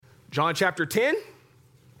John chapter 10.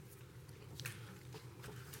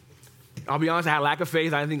 I'll be honest, I had lack of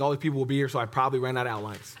faith. I didn't think all these people would be here, so I probably ran out of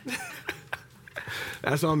outlines.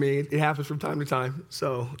 That's on me. It happens from time to time.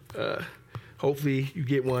 So hopefully you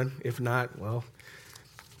get one. If not, well,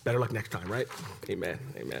 better luck next time, right? Amen.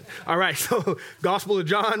 Amen. All right, so Gospel of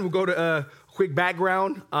John. We'll go to quick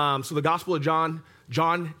background. So the Gospel of John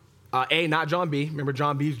A, not John B. Remember,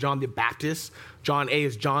 John B is John the Baptist. John A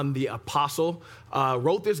is John the Apostle.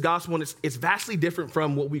 Wrote this gospel, and it's vastly different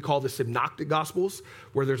from what we call the Synoptic Gospels,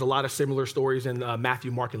 where there's a lot of similar stories in Matthew,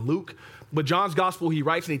 Mark, and Luke. But John's gospel, he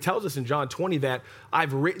writes, and he tells us in John 20 that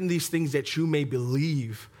I've written these things that you may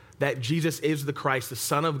believe that Jesus is the Christ, the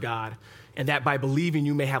Son of God, and that by believing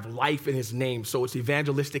you may have life in his name. So it's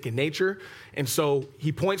evangelistic in nature. And so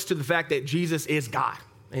he points to the fact that Jesus is God.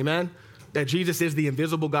 Amen? That Jesus is the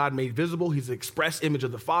invisible God made visible. He's the express image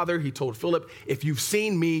of the Father. He told Philip, if you've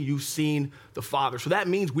seen me, you've seen the Father. So that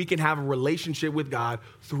means we can have a relationship with God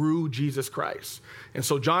through Jesus Christ. And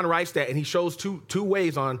so John writes that, and he shows two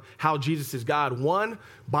ways on how Jesus is God. One,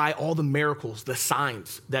 by all the miracles, the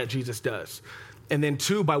signs that Jesus does. And then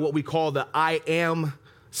two, by what we call the I am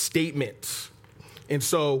statement. And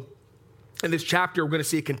so in this chapter, we're going to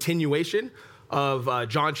see a continuation of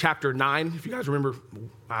John chapter 9. If you guys remember,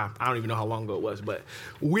 I don't even know how long ago it was, but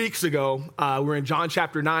weeks ago, we're in John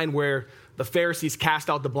chapter 9 where the Pharisees cast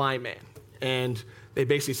out the blind man. And they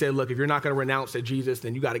basically said, look, if you're not going to renounce that Jesus,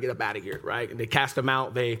 then you got to get up out of here, right? And they cast him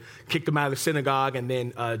out. They kicked him out of the synagogue. And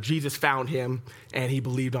then Jesus found him, and he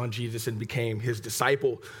believed on Jesus and became his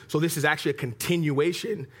disciple. So this is actually a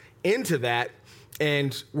continuation into that.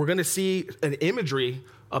 And we're going to see an imagery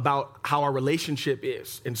about how our relationship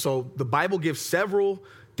is. And so the Bible gives several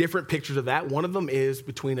different pictures of that. One of them is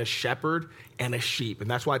between a shepherd and a sheep. And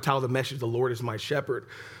that's why I tell the message, the Lord is my shepherd.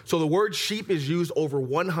 So the word sheep is used over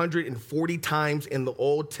 140 times in the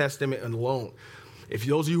Old Testament alone. If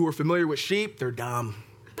those of you who are familiar with sheep, they're dumb,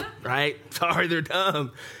 right? Sorry, they're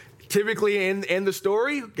dumb. Typically in the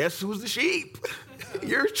story, guess who's the sheep?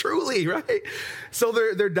 You're truly, right? So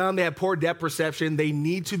they're dumb. They have poor depth perception. They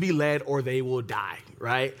need to be led or they will die,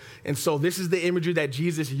 right? And so this is the imagery that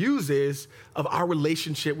Jesus uses of our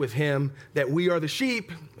relationship with him, that we are the sheep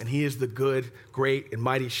and he is the good, great, and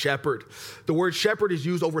mighty shepherd. The word shepherd is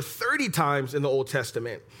used over 30 times in the Old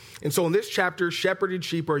Testament. And so in this chapter, shepherd and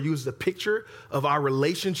sheep are used as a picture of our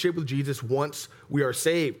relationship with Jesus once we are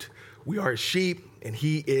saved. We are his sheep and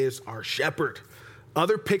he is our shepherd.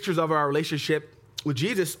 Other pictures of our relationship with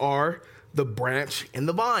Jesus are the branch and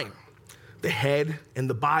the vine, the head and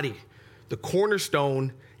the body, the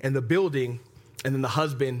cornerstone and the building, and then the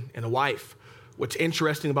husband and the wife. What's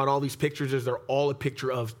interesting about all these pictures is they're all a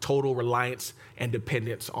picture of total reliance and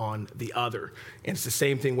dependence on the other. And it's the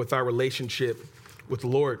same thing with our relationship with the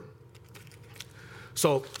Lord.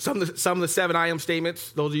 So some of the 7 I am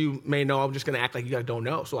statements, those of you may know, I'm just going to act like you guys don't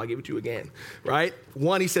know, so I'll give it to you again, right?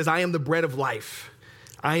 1, he says, I am the bread of life.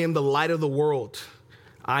 I am the light of the world.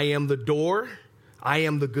 I am the door. I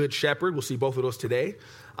am the good shepherd. We'll see both of those today.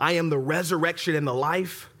 I am the resurrection and the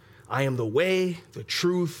life. I am the way, the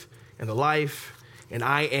truth, and the life. And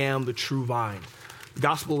I am the true vine. The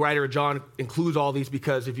gospel writer John includes all these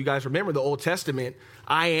because if you guys remember the Old Testament,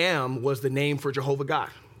 I am was the name for Jehovah God.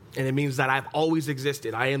 And it means that I've always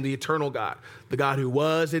existed. I am the eternal God, the God who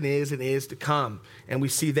was and is to come. And we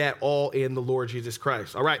see that all in the Lord Jesus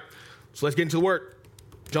Christ. All right, so let's get into the word.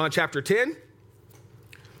 John chapter 10.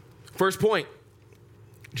 First point,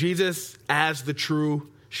 Jesus as the true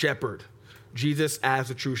shepherd. Jesus as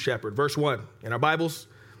the true shepherd. Verse 1 in our Bibles.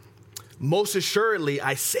 Most assuredly,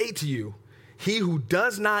 I say to you, he who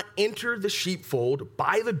does not enter the sheepfold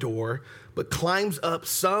by the door, but climbs up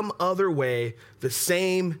some other way, the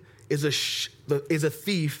same is a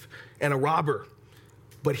thief and a robber.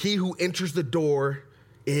 But he who enters the door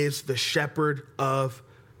is the shepherd of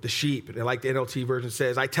the sheep. And like the NLT version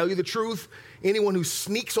says, I tell you the truth, anyone who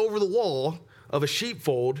sneaks over the wall of a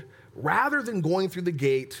sheepfold rather than going through the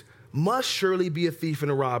gate must surely be a thief and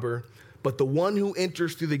a robber. But the one who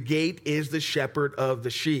enters through the gate is the shepherd of the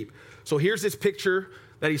sheep. So here's this picture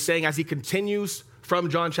that he's saying as he continues from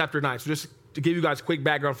John chapter 9. So just to give you guys a quick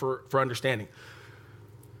background for understanding.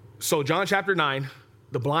 So John chapter 9,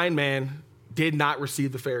 the blind man did not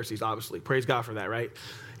receive the Pharisees, obviously. Praise God for that, right?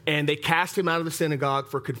 And they cast him out of the synagogue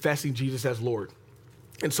for confessing Jesus as Lord.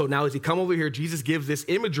 And so now as he come over here, Jesus gives this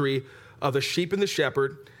imagery of the sheep and the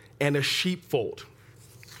shepherd and a sheepfold.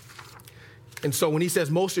 And so when he says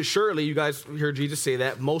most assuredly, you guys heard Jesus say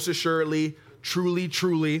that, most assuredly, truly,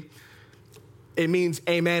 truly, it means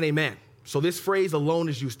amen, amen. So this phrase alone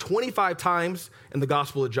is used 25 times in the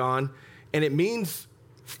Gospel of John, and it means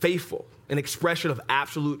faithful. an expression of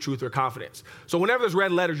absolute truth or confidence. So whenever there's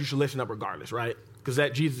red letters, you should listen up regardless, right? Because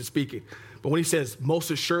that Jesus is speaking. But when he says most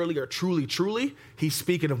assuredly or truly, truly, he's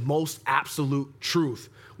speaking of most absolute truth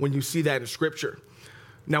when you see that in Scripture.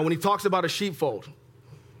 Now, when he talks about a sheepfold,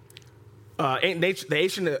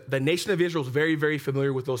 the nation of Israel is very, very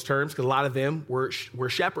familiar with those terms because a lot of them were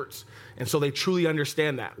shepherds. And so they truly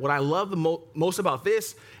understand that. What I love the most about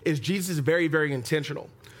this is Jesus is very, very intentional.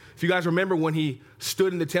 If you guys remember when he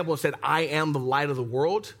stood in the temple and said, I am the light of the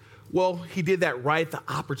world, well, he did that right at the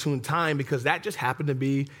opportune time because that just happened to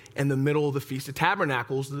be in the middle of the Feast of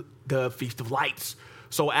Tabernacles, the Feast of Lights.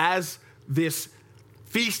 So as this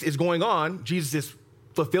feast is going on, Jesus is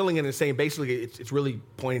fulfilling it and saying, basically, it's really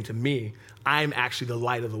pointing to me. I'm actually the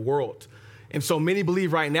light of the world. And so many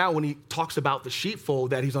believe right now when he talks about the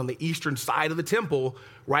sheepfold that he's on the eastern side of the temple,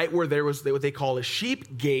 right where there was what they call a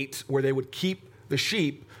sheep gate, where they would keep the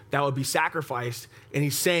sheep that would be sacrificed. And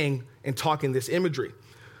he's saying and talking this imagery.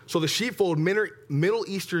 So the sheepfold, Middle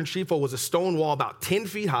Eastern sheepfold, was a stone wall about 10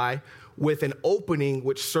 feet high with an opening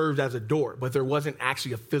which served as a door, but there wasn't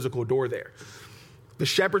actually a physical door there. The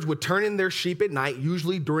shepherds would turn in their sheep at night,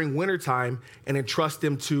 usually during wintertime, and entrust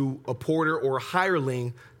them to a porter or a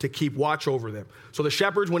hireling to keep watch over them. So the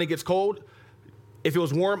shepherds, when it gets cold, if it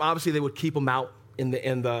was warm, obviously they would keep them out in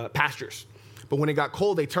the pastures. But when it got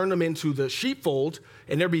cold, they turned them into the sheepfold,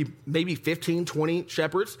 and there'd be maybe 15, 20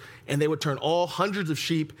 shepherds, and they would turn all hundreds of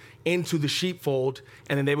sheep into the sheepfold,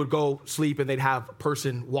 and then they would go sleep, and they'd have a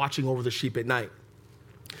person watching over the sheep at night.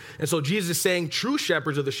 And so Jesus is saying true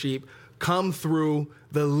shepherds of the sheep come through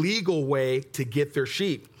the legal way to get their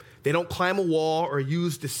sheep. They don't climb a wall or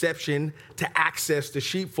use deception to access the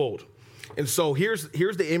sheepfold. And so here's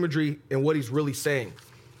the imagery and what he's really saying.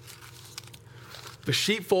 The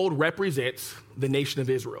sheepfold represents the nation of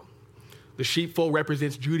Israel. The sheepfold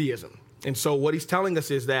represents Judaism. And so what he's telling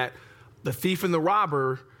us is that the thief and the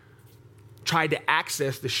robber tried to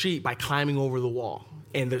access the sheep by climbing over the wall,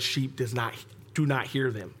 and the sheep do not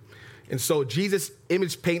hear them. And so Jesus'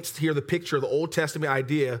 image paints here the picture of the Old Testament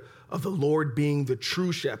idea of the Lord being the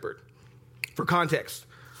true shepherd. For context,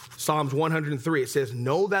 Psalms 103, it says,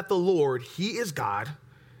 know that the Lord, he is God.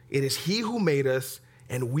 It is he who made us,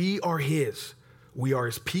 and we are his. We are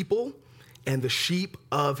his people and the sheep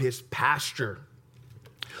of his pasture.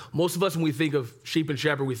 Most of us, when we think of sheep and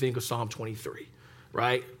shepherd, we think of Psalm 23,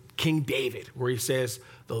 right? King David, where he says,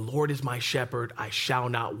 the Lord is my shepherd, I shall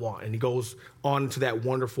not want. And he goes on to that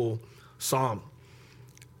wonderful psalm.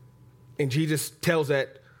 And Jesus tells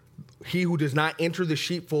that he who does not enter the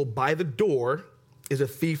sheepfold by the door is a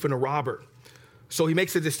thief and a robber. So he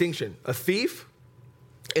makes a distinction. A thief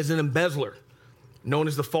is an embezzler, known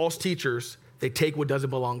as the false teachers. They take what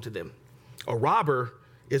doesn't belong to them. A robber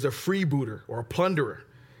is a freebooter or a plunderer,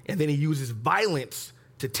 and then he uses violence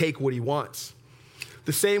to take what he wants.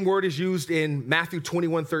 The same word is used in Matthew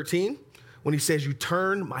 21:13 when he says, you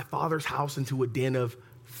turn my father's house into a den of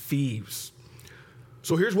thieves.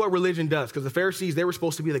 So here's what religion does, because the Pharisees, they were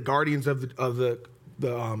supposed to be the guardians of the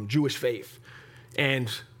Jewish faith.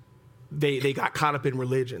 And they got caught up in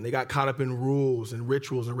religion. They got caught up in rules and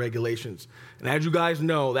rituals and regulations. And as you guys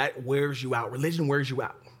know, that wears you out. Religion wears you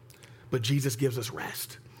out. But Jesus gives us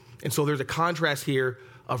rest. And so there's a contrast here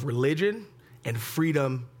of religion and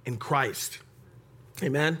freedom in Christ.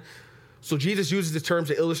 Amen? So Jesus uses the terms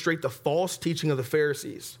to illustrate the false teaching of the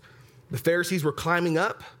Pharisees. The Pharisees were climbing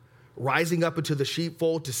up, rising up into the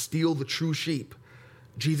sheepfold to steal the true sheep.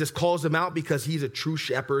 Jesus calls them out because he's a true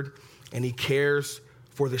shepherd and he cares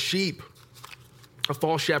for the sheep. A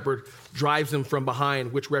false shepherd drives them from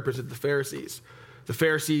behind, which represent the Pharisees. The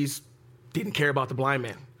Pharisees didn't care about the blind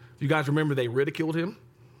man. You guys remember they ridiculed him,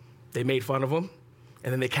 they made fun of him,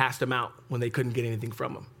 and then they cast him out when they couldn't get anything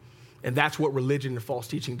from him. And that's what religion and false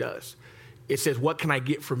teaching does. It says, what can I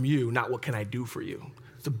get from you, not what can I do for you?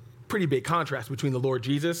 It's a pretty big contrast between the Lord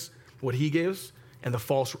Jesus, what he gives, and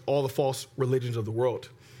all the false religions of the world.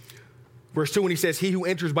 Verse 2, when he says, he who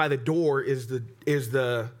enters by the door is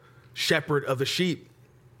the shepherd of the sheep.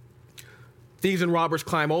 Thieves and robbers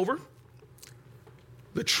climb over.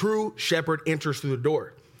 The true shepherd enters through the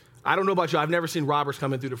door. I don't know about you. I've never seen robbers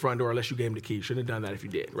come in through the front door unless you gave them the key. You shouldn't have done that if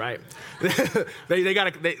you did, right? they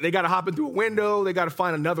got to hop in through a window. They got to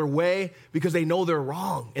find another way because they know they're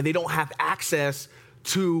wrong and they don't have access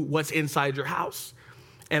to what's inside your house.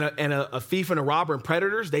 And a thief and a robber and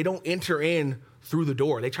predators, they don't enter in through the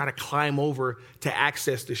door. They try to climb over to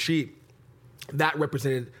access the sheep. That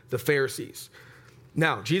represented the Pharisees.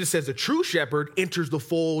 Now, Jesus says the true shepherd enters the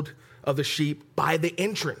fold of the sheep by the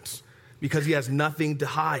entrance because he has nothing to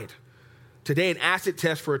hide. Today, an acid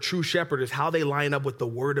test for a true shepherd is how they line up with the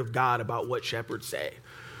word of God about what shepherds say.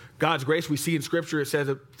 God's grace, we see in Scripture, it says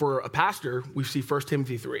that for a pastor, we see 1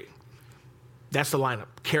 Timothy 3. That's the lineup,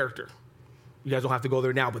 character. You guys don't have to go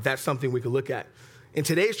there now, but that's something we could look at. In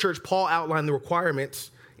today's church, Paul outlined the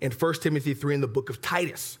requirements in 1 Timothy 3 in the book of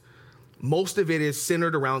Titus. Most of it is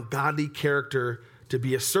centered around godly character to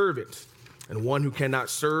be a servant, and one who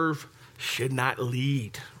cannot serve should not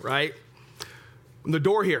lead, right? The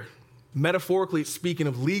door here, metaphorically speaking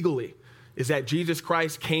of legally, is that Jesus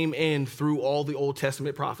Christ came in through all the Old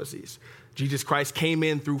Testament prophecies. Jesus Christ came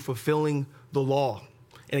in through fulfilling the law.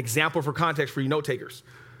 An example for context for you note takers.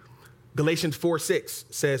 Galatians 4:6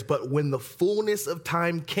 says, but when the fullness of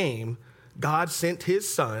time came, God sent his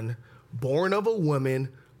son, born of a woman,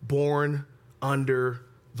 born under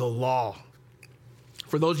the law.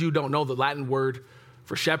 For those of you who don't know, the Latin word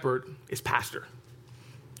for shepherd is pastor.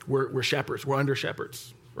 We're shepherds. We're under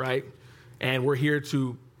shepherds, right? And we're here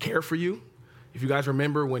to care for you. If you guys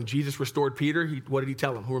remember when Jesus restored Peter, what did he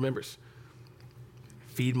tell him? Who remembers?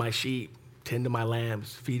 Feed my sheep, tend to my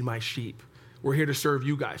lambs, feed my sheep. We're here to serve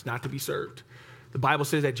you guys, not to be served. The Bible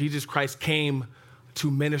says that Jesus Christ came to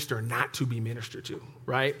minister, not to be ministered to,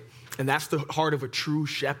 right? And that's the heart of a true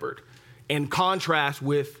shepherd, in contrast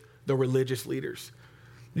with the religious leaders.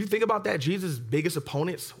 You think about that? Jesus' biggest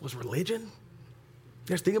opponents was religion. You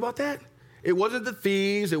guys think about that? It wasn't the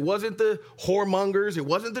thieves. It wasn't the whoremongers. It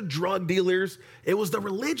wasn't the drug dealers. It was the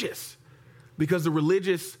religious, because the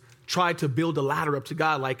religious tried to build a ladder up to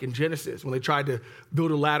God, like in Genesis, when they tried to build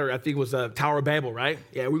a ladder. I think it was a Tower of Babel, right?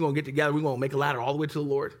 Yeah, we're going to get together. We're going to make a ladder all the way to the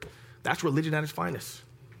Lord. That's religion at its finest.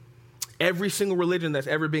 Every single religion that's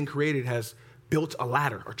ever been created has built a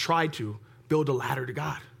ladder or tried to build a ladder to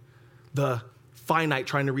God. The finite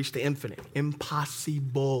trying to reach the infinite.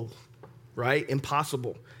 Impossible, right?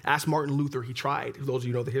 Impossible. Ask Martin Luther. He tried. Those of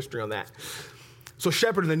you know the history on that. So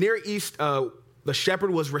shepherd in the Near East, the shepherd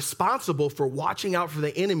was responsible for watching out for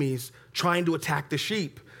the enemies trying to attack the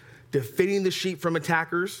sheep, defending the sheep from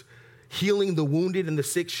attackers, healing the wounded and the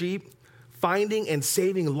sick sheep, finding and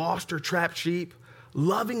saving lost or trapped sheep,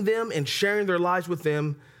 loving them and sharing their lives with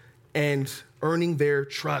them, and earning their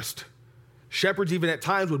trust. Shepherds even at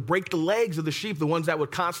times would break the legs of the sheep, the ones that would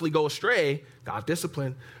constantly go astray, God's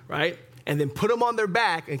discipline, right? And then put them on their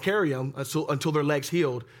back and carry them until their legs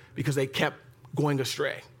healed, because they kept going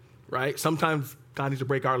astray, right? Sometimes God needs to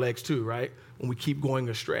break our legs too, right? When we keep going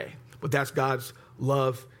astray. But that's God's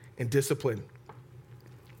love and discipline.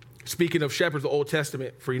 Speaking of shepherds, the Old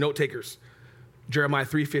Testament, for you note takers, Jeremiah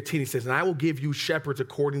 3:15, he says, and I will give you shepherds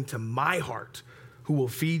according to my heart, who will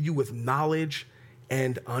feed you with knowledge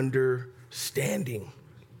and understanding.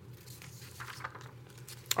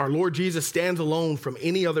 Our Lord Jesus stands alone from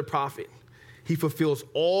any other prophet. He fulfills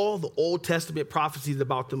all the Old Testament prophecies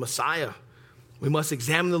about the Messiah. We must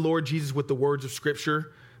examine the Lord Jesus with the words of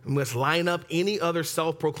Scripture. We must line up any other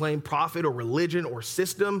self-proclaimed prophet or religion or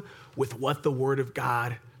system with what the Word of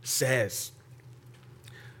God says.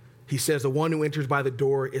 He says, the one who enters by the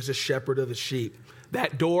door is a shepherd of the sheep.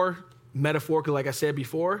 That door, metaphorically, like I said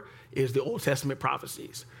before, is the Old Testament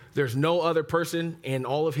prophecies. There's no other person in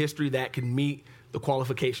all of history that can meet the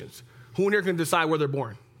qualifications. Who in here can decide where they're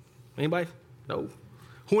born? Anybody? No.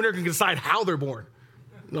 Who in here can decide how they're born?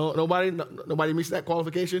 No, nobody meets that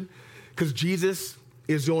qualification? Because Jesus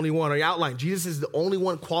is the only one. I outlined, Jesus is the only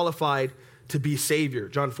one qualified to be Savior.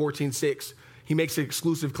 John 14:6, he makes an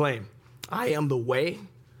exclusive claim. I am the way,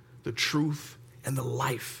 the truth, and the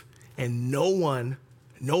life. And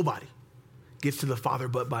nobody gets to the Father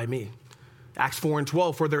but by me. Acts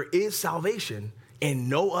 4:12, for there is salvation in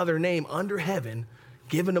no other name under heaven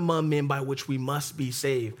given among men by which we must be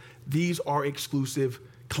saved. These are exclusive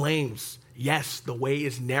claims. Yes, the way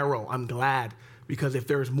is narrow. I'm glad, because if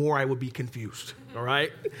there's more, I would be confused. All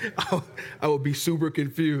right? I would be super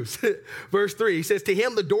confused. Verse 3, he says, to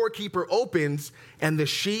him the doorkeeper opens, and the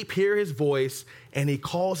sheep hear his voice, and he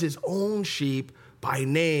calls his own sheep by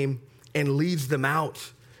name and leads them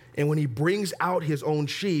out. And when he brings out his own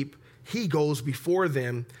sheep, he goes before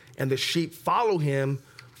them, and the sheep follow him,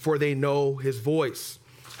 for they know his voice.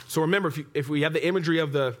 So remember, if we have the imagery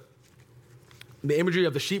of the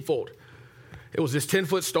sheepfold, it was this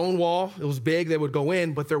 10-foot stone wall. It was big. They would go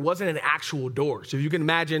in, but there wasn't an actual door. So if you can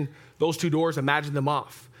imagine those two doors, imagine them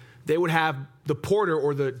off. They would have the porter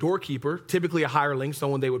or the doorkeeper, typically a hireling,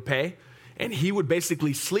 someone they would pay, and he would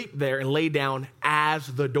basically sleep there and lay down as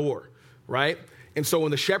the door, right? And so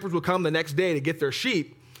when the shepherds would come the next day to get their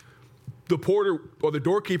sheep, the porter or the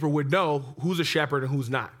doorkeeper would know who's a shepherd and who's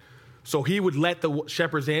not. So he would let the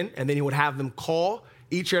shepherds in, and then he would have them call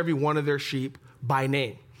each and every one of their sheep by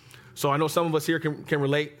name. So I know some of us here can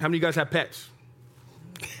relate. How many of you guys have pets?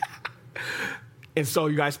 And so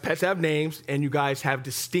you guys, pets have names, and you guys have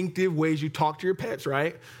distinctive ways you talk to your pets,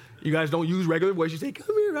 right? You guys don't use regular voice. You say,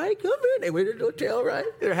 come here, right? Come here. They wait their tail, right?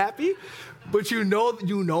 They're happy. But you know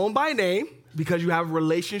them by name because you have a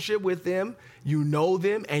relationship with them. You know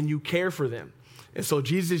them, and you care for them. And so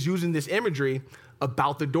Jesus is using this imagery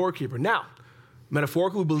about the doorkeeper. Now,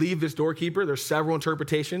 metaphorically, we believe this doorkeeper, there's several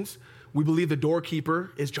interpretations. We believe the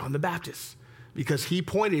doorkeeper is John the Baptist because he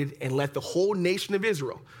pointed and let the whole nation of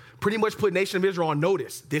Israel, pretty much put nation of Israel on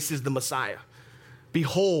notice. This is the Messiah.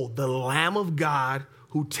 Behold, the Lamb of God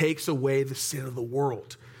who takes away the sin of the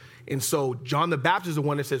world. And so John the Baptist is the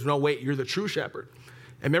one that says, no, wait, you're the true shepherd.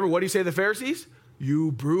 And remember what did he say to the Pharisees?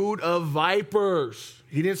 You brood of vipers.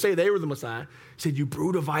 He didn't say they were the Messiah. He said, you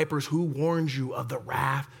brood of vipers, who warns you of the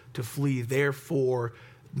wrath to flee? Therefore,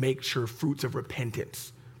 make sure fruits of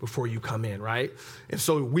repentance before you come in, right? And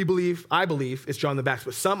so I believe it's John the Baptist.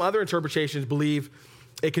 But some other interpretations believe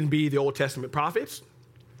it can be the Old Testament prophets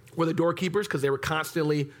or the doorkeepers because they were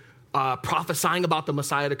constantly prophesying about the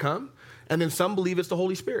Messiah to come. And then some believe it's the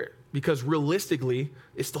Holy Spirit because realistically,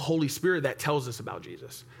 it's the Holy Spirit that tells us about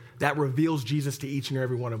Jesus, that reveals Jesus to each and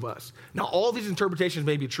every one of us. Now, all these interpretations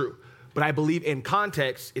may be true, but I believe in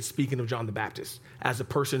context, it's speaking of John the Baptist as a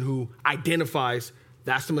person who identifies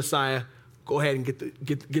that's the Messiah. Go ahead and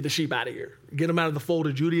get the sheep out of here. Get them out of the fold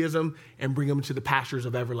of Judaism and bring them into the pastures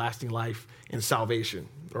of everlasting life and salvation,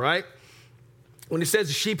 all right? When it says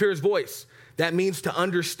the sheep hear his voice, that means to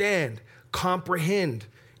understand, comprehend.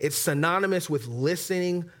 It's synonymous with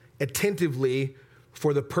listening attentively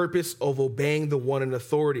for the purpose of obeying the one in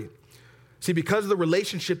authority. See, because of the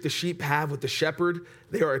relationship the sheep have with the shepherd,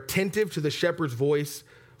 they are attentive to the shepherd's voice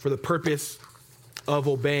for the purpose of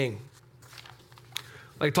obeying.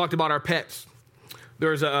 Like I talked about our pets.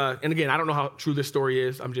 There's and again, I don't know how true this story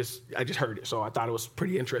is. I just heard it, so I thought it was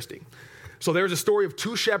pretty interesting. So there's a story of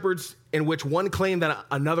two shepherds in which one claimed that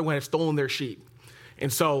another one had stolen their sheep.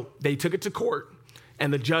 And so they took it to court,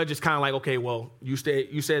 and the judge is kind of like, okay, well, you said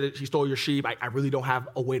that she stole your sheep. I really don't have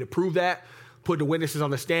a way to prove that. Put the witnesses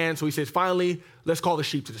on the stand. So he says, finally, let's call the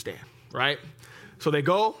sheep to the stand, right? So they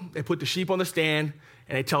go, they put the sheep on the stand,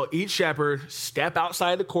 and they tell each shepherd, step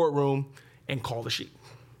outside the courtroom and call the sheep.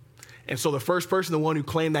 And so the first person, the one who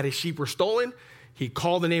claimed that his sheep were stolen, he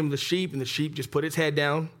called the name of the sheep, and the sheep just put its head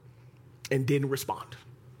down and didn't respond.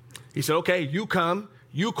 He said, okay, you come,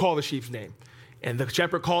 you call the sheep's name. And the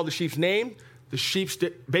shepherd called the sheep's name. The sheep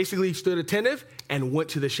basically stood attentive and went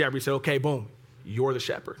to the shepherd. He said, okay, boom, you're the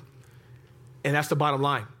shepherd. And that's the bottom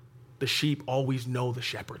line. The sheep always know the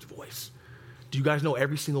shepherd's voice. Do you guys know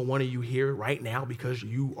every single one of you here right now because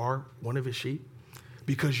you are one of his sheep?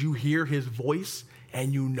 Because you hear his voice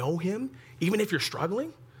and you know him, even if you're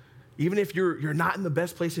struggling, even if you're not in the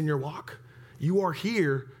best place in your walk, you are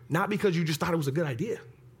here not because you just thought it was a good idea.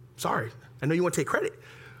 Sorry, I know you want to take credit.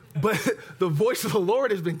 But the voice of the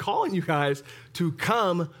Lord has been calling you guys to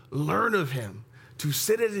come learn of him, to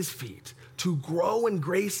sit at his feet, to grow in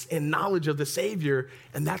grace and knowledge of the Savior.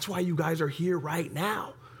 And that's why you guys are here right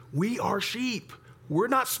now. We are sheep. We're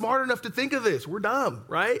not smart enough to think of this. We're dumb,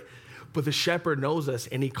 right? But the shepherd knows us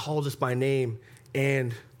and he calls us by name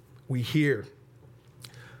and we hear.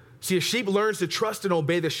 See, a sheep learns to trust and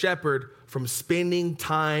obey the shepherd from spending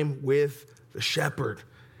time with the shepherd.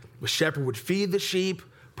 The shepherd would feed the sheep,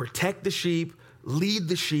 protect the sheep, lead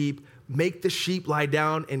the sheep, make the sheep lie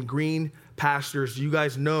down in green pastures. You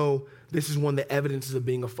guys know this is one of the evidences of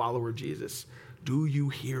being a follower of Jesus. Do you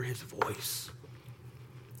hear his voice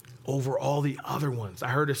over all the other ones? I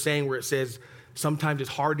heard a saying where it says, sometimes it's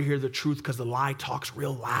hard to hear the truth because the lie talks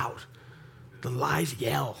real loud. The lies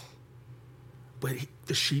yell. But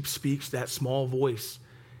the sheep speaks that small voice.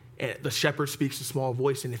 And the shepherd speaks a small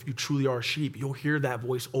voice. And if you truly are a sheep, you'll hear that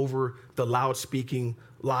voice over the loud speaking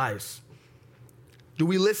lies. Do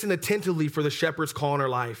we listen attentively for the shepherd's call in our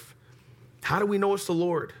life? How do we know it's the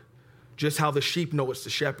Lord? Just how the sheep know it's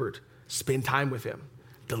the shepherd. Spend time with him.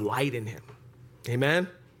 Delight in him. Amen?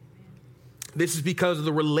 This is because of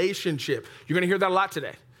the relationship. You're going to hear that a lot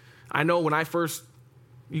today. I know when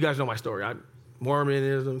you guys know my story.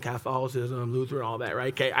 Mormonism, Catholicism, Lutheran, all that,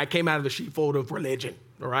 right? Okay, I came out of the sheepfold of religion,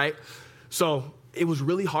 all right? So it was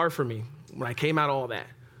really hard for me when I came out of all that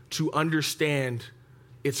to understand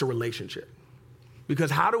it's a relationship. Because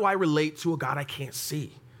how do I relate to a God I can't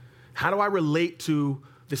see? How do I relate to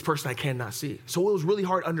this person I cannot see? So it was really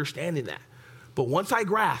hard understanding that. But once I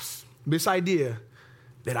grasped this idea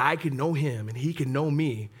that I can know him and he can know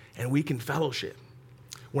me and we can fellowship.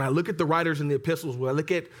 When I look at the writers in the epistles, when I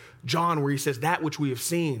look at John where he says that which we have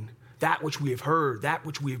seen, that which we have heard, that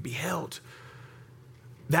which we have beheld,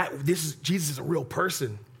 Jesus is a real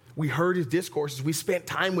person. We heard his discourses. We spent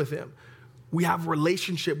time with him. We have a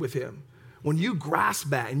relationship with him. When you grasp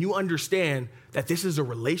that and you understand that this is a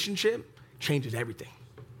relationship, changes everything.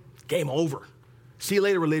 Game over. See you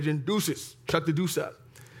later, religion. Deuces. Chuck the deuce up.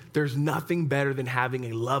 There's nothing better than having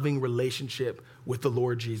a loving relationship with the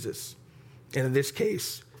Lord Jesus. And in this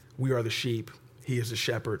case, we are the sheep. He is the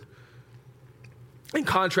shepherd. In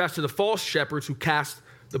contrast to the false shepherds who cast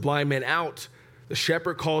the blind man out, the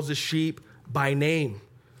shepherd calls the sheep by name,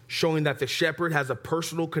 showing that the shepherd has a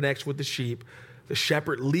personal connection with the sheep. The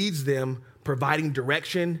shepherd leads them, providing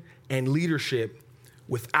direction and leadership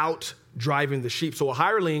without driving the sheep. So a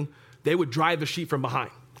hireling, they would drive the sheep from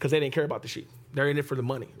behind because they didn't care about the sheep. They're in it for the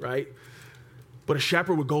money, right? But a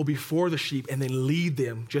shepherd would go before the sheep and then lead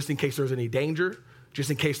them just in case there's any danger, just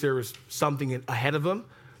in case there was something ahead of them.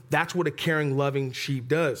 That's what a caring, loving sheep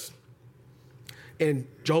does. In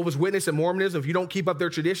Jehovah's Witness and Mormonism, if you don't keep up their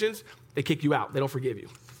traditions, they kick you out. They don't forgive you.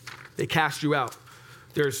 They cast you out.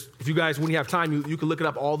 If you guys, when you have time, you can look it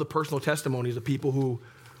up, all the personal testimonies of people who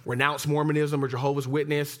renounced Mormonism or Jehovah's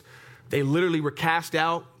Witness. They literally were cast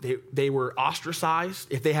out. They were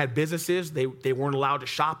ostracized. If they had businesses, they weren't allowed to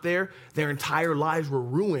shop there. Their entire lives were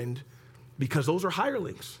ruined because those are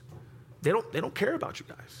hirelings. They don't care about you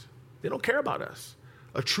guys. They don't care about us.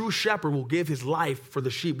 A true shepherd will give his life for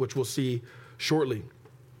the sheep, which we'll see shortly.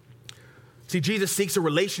 See, Jesus seeks a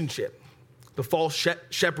relationship. The false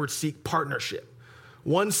shepherds seek partnership.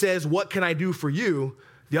 One says, "What can I do for you?"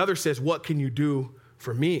 The other says, "What can you do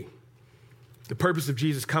for me?" The purpose of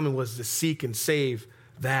Jesus coming was to seek and save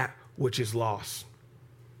that which is lost.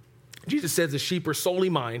 Jesus says, "The sheep are solely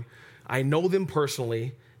mine. I know them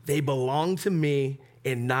personally. They belong to me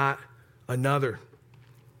and not another."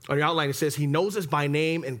 On your outline, it says, he knows us by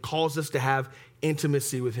name and calls us to have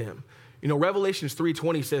intimacy with him. You know, Revelations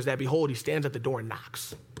 3:20 says that, behold, he stands at the door and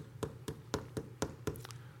knocks.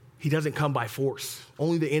 He doesn't come by force.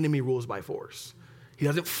 Only the enemy rules by force. He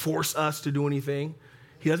doesn't force us to do anything.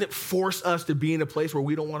 He doesn't force us to be in a place where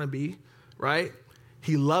we don't want to be, right?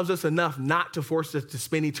 He loves us enough not to force us to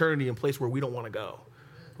spend eternity in a place where we don't want to go,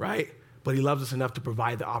 right? But he loves us enough to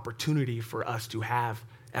provide the opportunity for us to have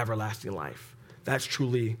everlasting life. That's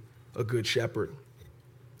truly a good shepherd.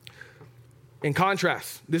 In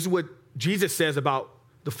contrast, this is what Jesus says about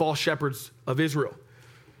the false shepherds of Israel.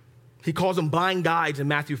 He calls them blind guides in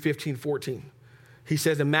Matthew 15:14. He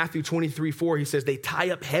says in Matthew 23:4, he says, they tie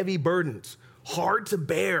up heavy burdens, hard to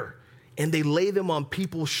bear, and they lay them on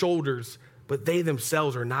people's shoulders, but they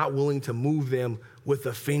themselves are not willing to move them with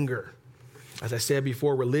a finger. As I said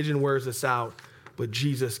before, religion wears us out, but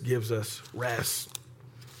Jesus gives us rest.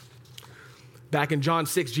 Back in John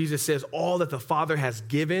 6, Jesus says, all that the Father has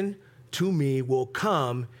given to me will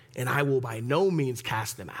come, and I will by no means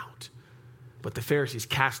cast them out. But the Pharisees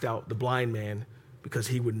cast out the blind man because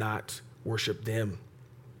he would not worship them.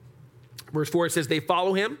 Verse 4, it says, they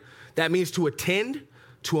follow him. That means to attend,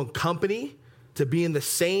 to accompany, to be in the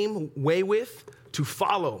same way with, to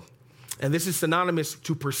follow. And this is synonymous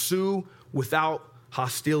to pursue without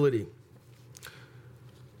hostility.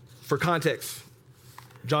 For context,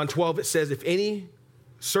 John 12, it says, if any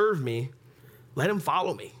serve me, let him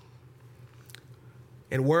follow me.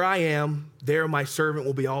 And where I am, there my servant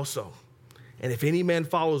will be also. And if any man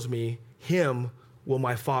follows me, him will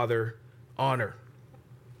my Father honor.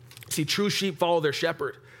 See, true sheep follow their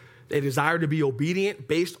shepherd. They desire to be obedient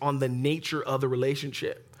based on the nature of the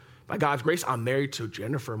relationship. By God's grace, I'm married to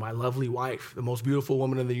Jennifer, my lovely wife, the most beautiful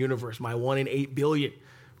woman in the universe, my 1 in 8 billion,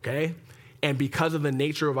 okay? And because of the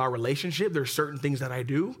nature of our relationship, there's certain things that I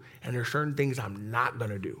do, and there's certain things I'm not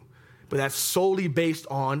gonna do. But that's solely based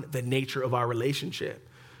on the nature of our relationship.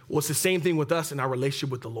 Well, it's the same thing with us in our relationship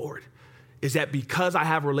with the Lord, is that because I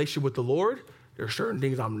have a relationship with the Lord, there's certain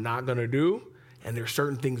things I'm not gonna do, and there's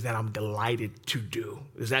certain things that I'm delighted to do.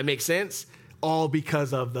 Does that make sense? All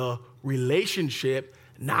because of the relationship,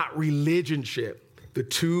 not religionship. The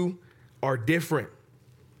two are different.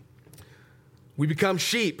 We become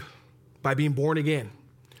sheep by being born again.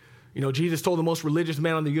 You know, Jesus told the most religious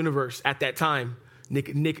man on the universe at that time,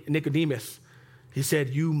 Nicodemus, he said,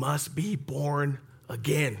 you must be born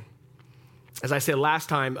again. As I said last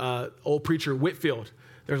time, old preacher Whitfield,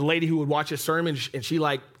 there's a lady who would watch his sermon, and she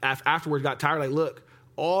afterwards got tired, look,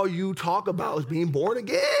 all you talk about is being born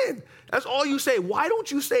again. That's all you say. Why don't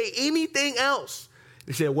you say anything else?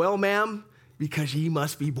 He said, well, ma'am, because ye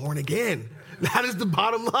must be born again. That is the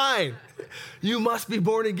bottom line. You must be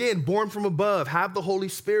born again, born from above, have the Holy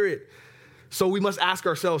Spirit. So we must ask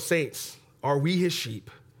ourselves, saints, are we his sheep?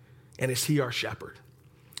 And is he our shepherd?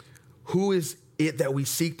 Who is it that we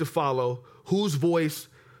seek to follow? Whose voice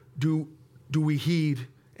do we heed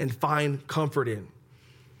and find comfort in?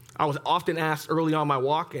 I was often asked early on my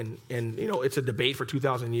walk, and it's a debate for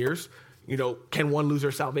 2,000 years, can one lose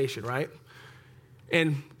their salvation, right?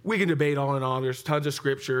 And we can debate on and on. There's tons of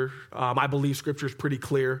scripture. I believe scripture is pretty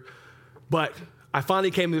clear. But I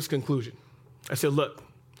finally came to this conclusion. I said, look,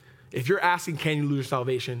 if you're asking, can you lose your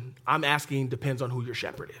salvation? I'm asking, depends on who your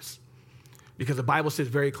shepherd is. Because the Bible says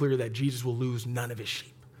very clear that Jesus will lose none of his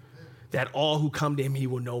sheep. That all who come to him, he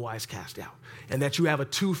will no wise cast out. And that you have a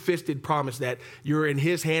two-fisted promise that you're in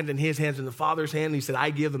his hands and in the Father's hand. And he said, I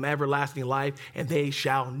give them everlasting life, and they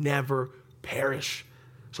shall never perish.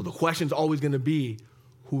 So the question's always going to be,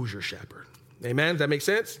 who's your shepherd? Amen? Does that make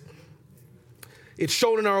sense? It's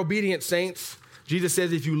shown in our obedience, saints. Jesus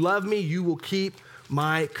says, if you love me, you will keep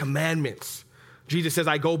my commandments. Jesus says,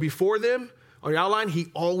 I go before them. On your outline, he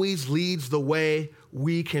always leads the way.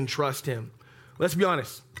 We can trust him. Let's be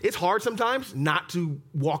honest. It's hard sometimes not to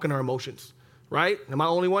walk in our emotions, right? Am I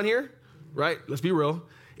the only one here? Right? Let's be real.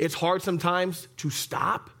 It's hard sometimes to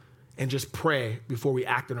stop and just pray before we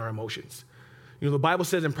act in our emotions. The Bible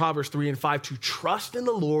says in Proverbs 3 and 5 to trust in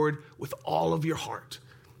the Lord with all of your heart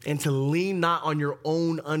and to lean not on your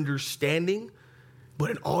own understanding, but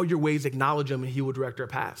in all your ways acknowledge him and he will direct our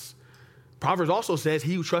paths. Proverbs also says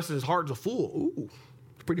he who trusts in his heart is a fool. Ooh,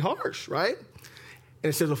 it's pretty harsh, right? And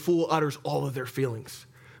it says a fool utters all of their feelings.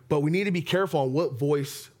 But we need to be careful on what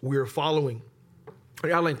voice we're following.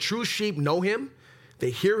 True sheep know him, they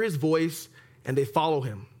hear his voice, and they follow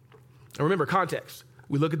him. And remember, context.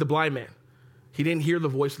 We look at the blind man. He didn't hear the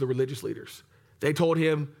voice of the religious leaders. They told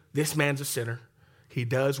him, this man's a sinner. He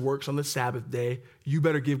does works on the Sabbath day. You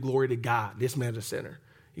better give glory to God. This man's a sinner.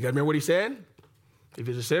 You guys remember what he said? If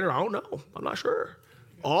he's a sinner, I don't know. I'm not sure.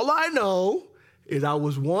 All I know is I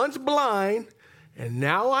was once blind, and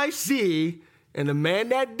now I see, and the man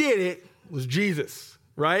that did it was Jesus,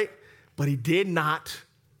 right? But he did not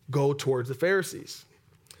go towards the Pharisees.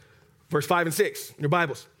 Verse 5 and 6 in your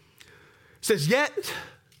Bibles. It says, yet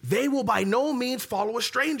they will by no means follow a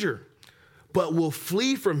stranger, but will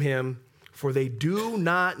flee from him, for they do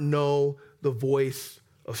not know the voice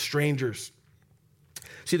of strangers.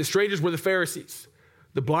 See, the strangers were the Pharisees.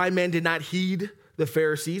 The blind man did not heed the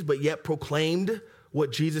Pharisees, but yet proclaimed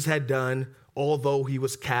what Jesus had done, although he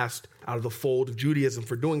was cast out of the fold of Judaism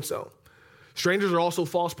for doing so. Strangers are also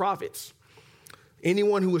false prophets.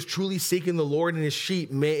 Anyone who is truly seeking the Lord and his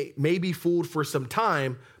sheep may be fooled for some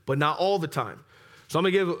time, but not all the time. So I'm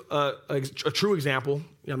going to give a true example.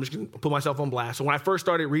 I'm just going to put myself on blast. So when I first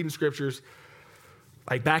started reading scriptures,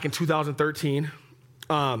 like back in 2013,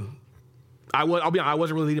 I'll be honest, I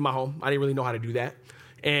wasn't really leading my home. I didn't really know how to do that.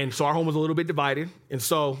 And so our home was a little bit divided. And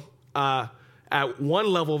so at one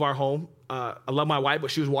level of our home, I love my wife,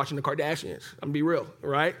 but she was watching the Kardashians. I'm going to be real,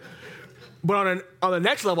 right? But on the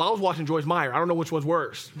next level, I was watching Joyce Meyer. I don't know which one's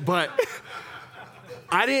worse. But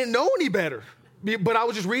I didn't know any better. But I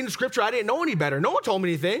was just reading the scripture. I didn't know any better. No one told me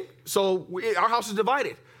anything. So our house is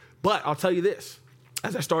divided. But I'll tell you this.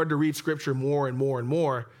 As I started to read scripture more and more and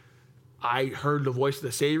more, I heard the voice of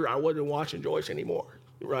the Savior. I wasn't watching Joyce anymore,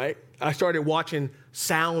 right? I started watching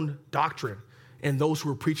sound doctrine and those who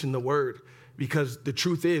were preaching the word. Because the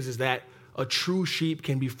truth is that a true sheep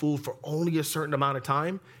can be fooled for only a certain amount of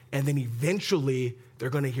time, and then eventually they're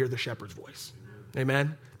going to hear the shepherd's voice.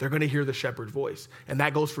 Amen? They're going to hear the shepherd's voice. And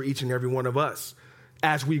that goes for each and every one of us.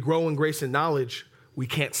 As we grow in grace and knowledge, we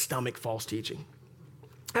can't stomach false teaching.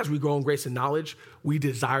 As we grow in grace and knowledge, we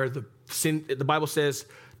desire the sin. The Bible says,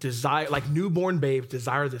 desire, like newborn babes,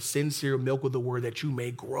 desire the sincere milk of the word that you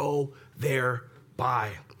may grow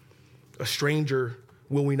thereby. A stranger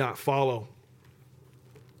will we not follow.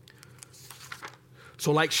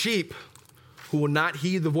 So like sheep who will not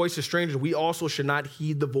heed the voice of strangers, we also should not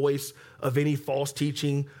heed the voice of any false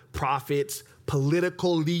teaching, prophets,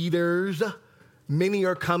 political leaders. Many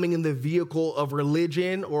are coming in the vehicle of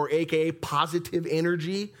religion, or AKA positive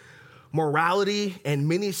energy, morality, and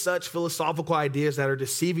many such philosophical ideas that are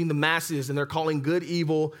deceiving the masses, and they're calling good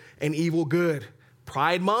evil and evil good.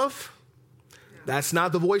 Pride Month, that's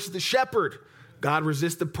not the voice of the shepherd. God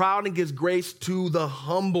resists the proud and gives grace to the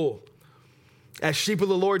humble. As sheep of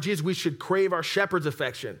the Lord Jesus, we should crave our shepherd's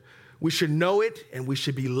affection. We should know it, and we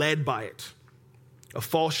should be led by it. A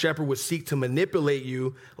false shepherd would seek to manipulate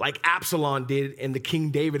you like Absalom did in the King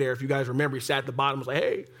David era. If you guys remember, he sat at the bottom and was like,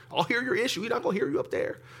 hey, I'll hear your issue. He's not going to hear you up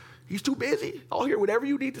there. He's too busy. I'll hear whatever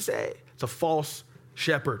you need to say. It's a false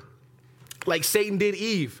shepherd. Like Satan did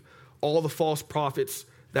Eve, all the false prophets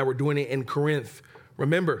that were doing it in Corinth.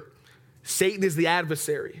 Remember, Satan is the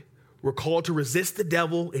adversary. We're called to resist the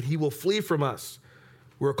devil, and he will flee from us.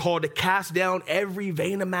 We're called to cast down every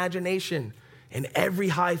vain imagination and every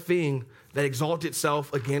high thing that exalts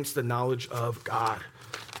itself against the knowledge of God.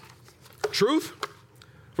 Truth.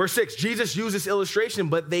 Verse 6, Jesus used this illustration,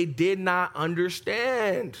 but they did not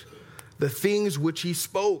understand the things which he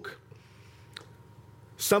spoke.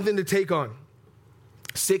 Something to take on.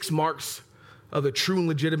 6 marks of a true and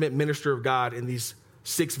legitimate minister of God in these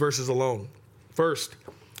 6 verses alone. First,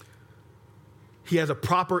 he has a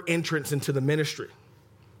proper entrance into the ministry.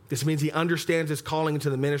 This means he understands his calling into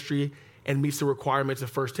the ministry and meets the requirements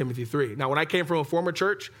of 1 Timothy 3. Now, when I came from a former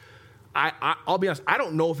church, I'll be honest, I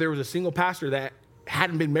don't know if there was a single pastor that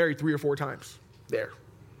hadn't been married 3 or 4 times there.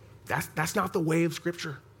 That's not the way of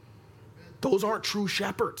Scripture. Those aren't true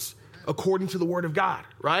shepherds according to the Word of God,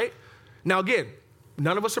 right? Now, again,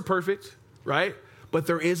 none of us are perfect, right? But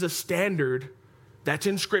there is a standard that's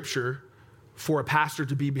in Scripture for a pastor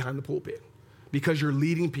to be behind the pulpit because you're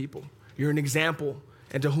leading people. You're an example,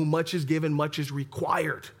 and to whom much is given, much is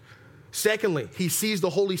required. Secondly, he sees the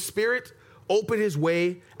Holy Spirit open his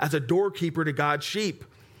way as a doorkeeper to God's sheep.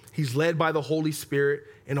 He's led by the Holy Spirit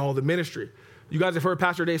in all the ministry. You guys have heard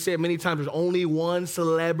Pastor Dave say it many times. There's only one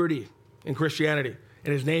celebrity in Christianity,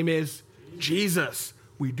 and his name is Jesus.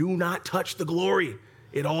 We do not touch the glory.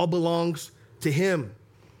 It all belongs to him.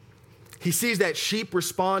 He sees that sheep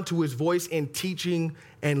respond to his voice in teaching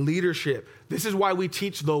and leadership. This is why we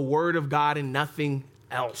teach the Word of God and nothing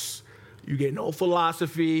else. You get no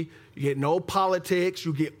philosophy. You get no politics.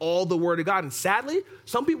 You get all the Word of God. And sadly,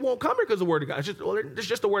 some people won't come here because of the Word of God. It's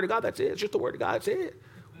just the Word of God. That's it. It's just the Word of God. That's it.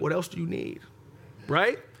 What else do you need?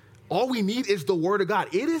 Right? All we need is the Word of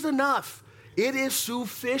God. It is enough. It is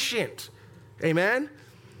sufficient. Amen?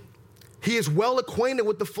 He is well acquainted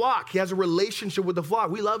with the flock. He has a relationship with the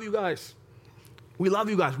flock. We love you guys. We love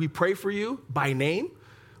you guys. We pray for you by name.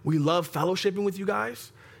 We love fellowshipping with you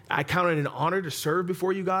guys. I count it an honor to serve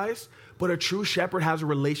before you guys. But a true shepherd has a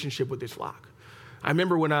relationship with his flock. I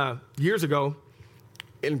remember when years ago,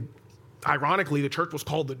 and ironically, the church was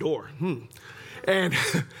called The Door. And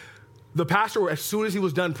the pastor, as soon as he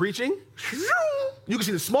was done preaching, you could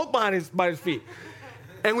see the smoke behind his feet.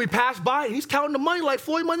 And we passed by, and he's counting the money like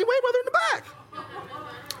Floyd Money Mayweather in the back.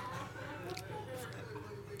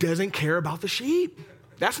 Doesn't care about the sheep.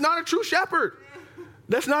 That's not a true shepherd.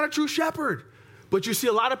 That's not a true shepherd. But you see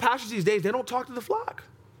a lot of pastors these days, they don't talk to the flock.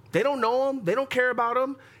 They don't know them. They don't care about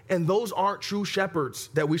them. And those aren't true shepherds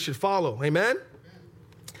that we should follow. Amen?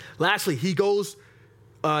 Lastly, he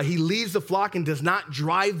leads the flock and does not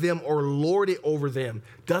drive them or lord it over them.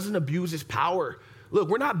 Doesn't abuse his power. Look,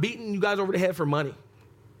 we're not beating you guys over the head for money.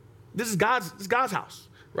 This is God's house,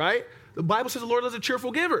 right? The Bible says the Lord loves a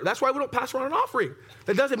cheerful giver. That's why we don't pass around an offering.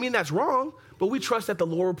 That doesn't mean that's wrong, but we trust that the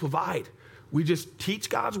Lord will provide. We just teach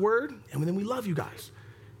God's word, and then we love you guys.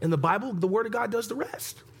 In the Bible, the word of God does the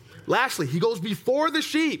rest. Lastly, he goes before the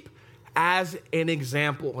sheep as an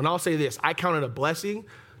example. And I'll say this, I count it a blessing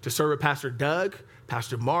to serve with Pastor Doug,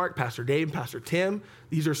 Pastor Mark, Pastor Dave, and Pastor Tim.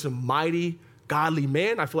 These are some mighty, godly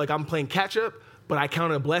men. I feel like I'm playing catch up, but I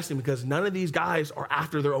count it a blessing because none of these guys are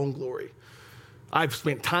after their own glory. I've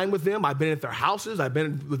spent time with them. I've been at their houses. I've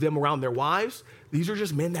been with them around their wives. These are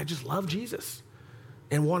just men that just love Jesus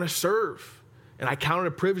and want to serve. And I count it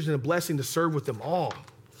a privilege and a blessing to serve with them all.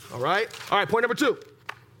 All right? All right, point number 2.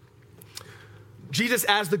 Jesus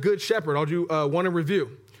as the good shepherd. I'll do one in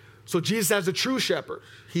review. So Jesus as the true shepherd.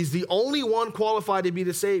 He's the only one qualified to be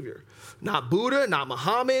the Savior. Not Buddha, not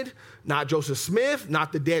Muhammad, not Joseph Smith,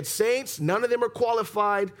 not the dead saints. None of them are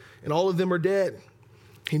qualified, and all of them are dead.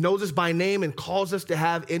 He knows us by name and calls us to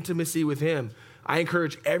have intimacy with him. I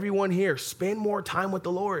encourage everyone here, spend more time with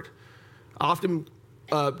the Lord. I often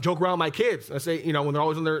joke around with my kids. I say, when they're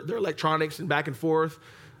always on their electronics and back and forth,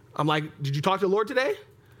 I'm like, did you talk to the Lord today?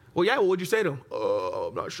 Well, yeah, what'd you say to him? Oh,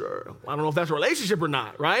 I'm not sure. I don't know if that's a relationship or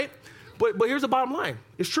not, right? But here's the bottom line.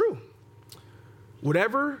 It's true.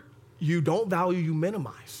 Whatever you don't value, you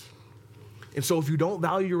minimize. And so if you don't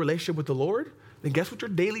value your relationship with the Lord, then guess what your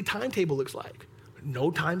daily timetable looks like?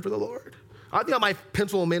 No time for the Lord. I think I might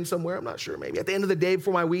pencil them in somewhere. I'm not sure. Maybe at the end of the day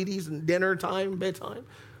before my Wheaties and dinner time, bedtime.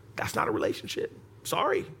 That's not a relationship.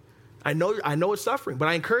 Sorry. I know it's suffering, but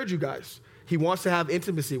I encourage you guys. He wants to have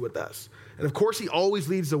intimacy with us. And of course, he always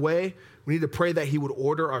leads the way. We need to pray that he would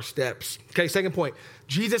order our steps. Okay, second point.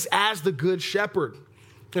 Jesus as the good shepherd.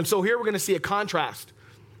 And so here we're going to see a contrast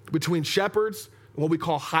between shepherds and what we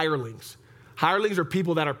call hirelings. Hirelings are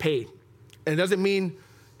people that are paid. And it doesn't mean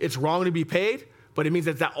it's wrong to be paid, but it means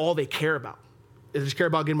that's not all they care about. They just care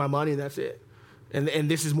about getting my money and that's it. And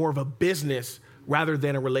this is more of a business rather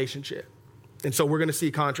than a relationship. And so we're going to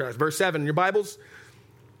see contrast. Verse 7 in your Bibles.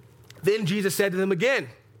 Then Jesus said to them again,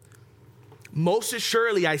 most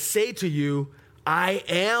assuredly I say to you, I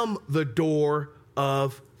am the door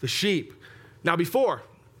of the sheep. Now before,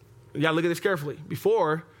 you got to look at this carefully.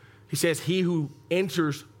 Before, He says, he who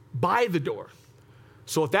enters by the door.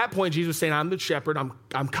 So at that point, Jesus was saying, I'm the shepherd.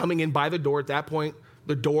 I'm coming in by the door. At that point,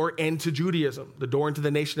 the door into Judaism, the door into the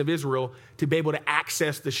nation of Israel, to be able to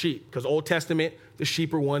access the sheep. Because Old Testament, the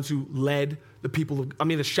sheep are ones who led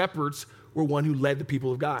the shepherds were one who led the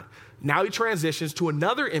people of God. Now he transitions to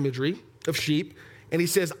another imagery of sheep, and he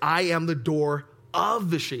says, I am the door of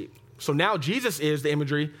the sheep. So now Jesus is the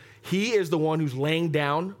imagery. He is the one who's laying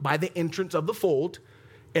down by the entrance of the fold,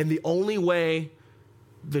 and the only way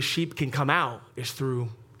the sheep can come out is through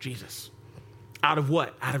Jesus. Out of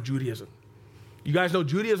what? Out of Judaism. You guys know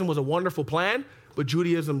Judaism was a wonderful plan, but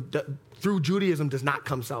through Judaism does not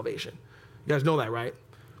come salvation. You guys know that, right?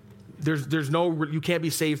 You can't be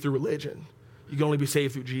saved through religion. You can only be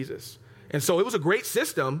saved through Jesus. And so it was a great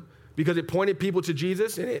system because it pointed people to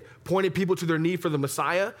Jesus and it pointed people to their need for the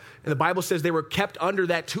Messiah. And the Bible says they were kept under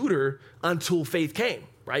that tutor until faith came,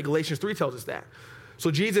 right? Galatians 3 tells us that. So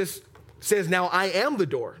Jesus says, now I am the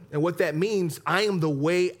door. And what that means, I am the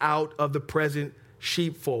way out of the present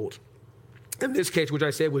sheepfold. In this case, which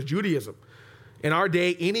I said was Judaism. In our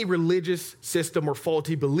day, any religious system or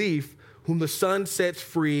faulty belief, whom the Son sets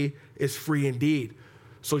free is free indeed.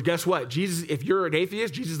 So guess what? Jesus, if you're an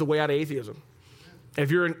atheist, Jesus is the way out of atheism.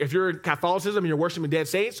 If you're in Catholicism and you're worshiping dead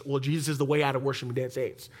saints, well, Jesus is the way out of worshiping dead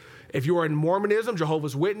saints. If you are in Mormonism,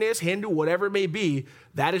 Jehovah's Witness, Hindu, whatever it may be,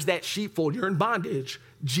 that is that sheepfold. You're in bondage.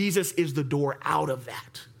 Jesus is the door out of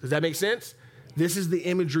that. Does that make sense? This is the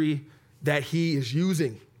imagery that he is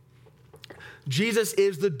using. Jesus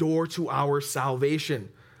is the door to our salvation.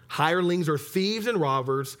 Hirelings are thieves and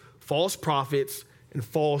robbers, false prophets, and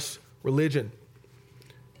false religion.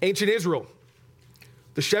 Ancient Israel,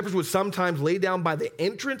 the shepherds would sometimes lay down by the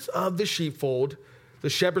entrance of the sheepfold. The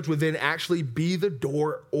shepherds would then actually be the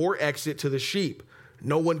door or exit to the sheep.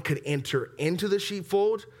 No one could enter into the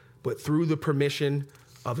sheepfold, but through the permission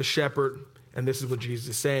of the shepherd. And this is what Jesus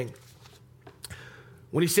is saying.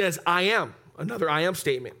 When he says, I am, another I am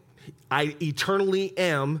statement. I eternally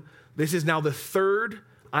am. This is now the third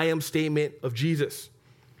I am statement of Jesus.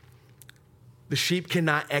 The sheep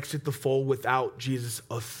cannot exit the fold without Jesus'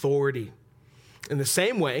 authority. In the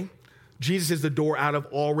same way, Jesus is the door out of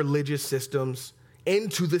all religious systems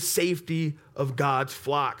into the safety of God's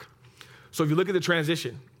flock. So if you look at the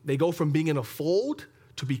transition, they go from being in a fold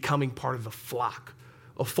to becoming part of the flock.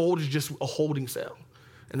 A fold is just a holding cell.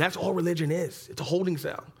 And that's all religion is. It's a holding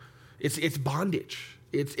cell. It's bondage.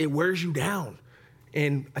 It wears you down.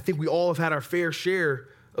 And I think we all have had our fair share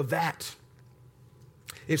of that.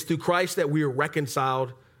 It's through Christ that we are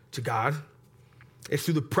reconciled to God. It's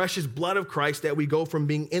through the precious blood of Christ that we go from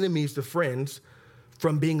being enemies to friends,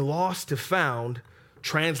 from being lost to found,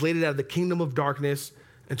 translated out of the kingdom of darkness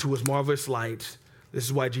into his marvelous light. This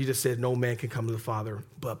is why Jesus said, no man can come to the Father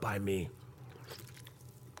but by me.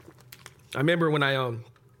 I remember when and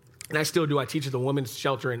I still do, I teach at the women's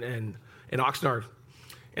shelter in Oxnard.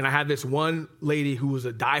 And I had this one lady who was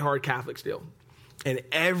a diehard Catholic still. And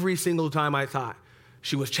every single time I taught,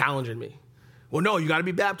 she was challenging me. Well, no, you got to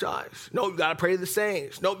be baptized. No, you got to pray to the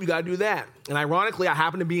saints. Nope, you got to do that. And ironically, I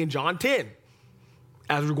happened to be in John 10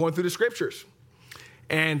 as we're going through the scriptures.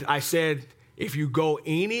 And I said, if you go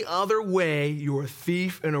any other way, you're a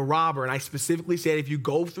thief and a robber. And I specifically said, if you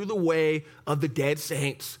go through the way of the dead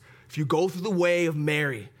saints, if you go through the way of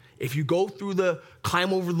Mary, if you go through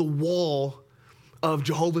climb over the wall of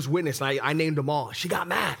Jehovah's Witness, and I named them all. She got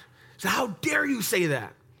mad. She said, how dare you say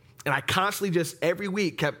that? And I constantly just every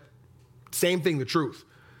week kept same thing, the truth.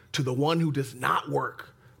 To the one who does not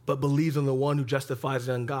work, but believes in the one who justifies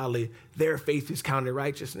the ungodly, their faith is counted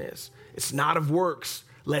righteousness. It's not of works,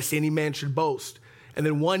 lest any man should boast. And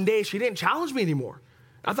then one day she didn't challenge me anymore.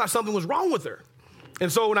 I thought something was wrong with her.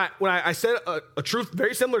 And so when I said a truth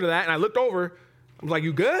very similar to that, and I looked over, I was like,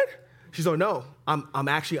 you good? She's like, no, I'm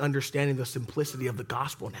actually understanding the simplicity of the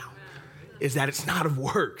gospel now, is that it's not of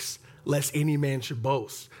works, lest any man should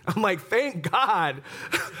boast. I'm like, thank God.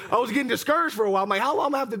 I was getting discouraged for a while. I'm like, how long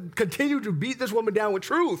am I have to continue to beat this woman down with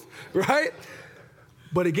truth, right?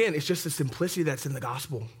 But again, it's just the simplicity that's in the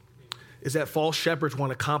gospel, is that false shepherds want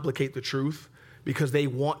to complicate the truth because they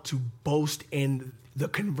want to boast in the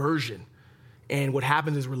conversion. And what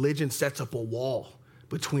happens is religion sets up a wall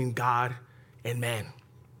between God and man.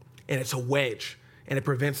 And it's a wedge, and it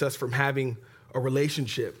prevents us from having a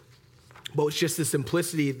relationship. But it's just the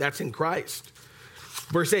simplicity that's in Christ.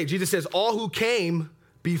 Verse 8, Jesus says, all who came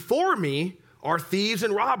before me are thieves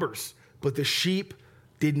and robbers, but the sheep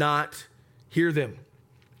did not hear them.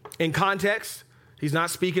 In context, he's not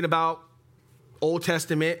speaking about Old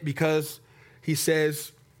Testament because he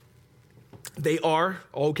says all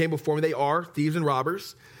who came before me, they are thieves and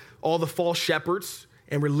robbers. All the false shepherds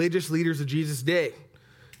and religious leaders of Jesus' day.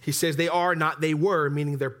 He says they are, not they were,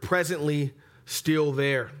 meaning they're presently still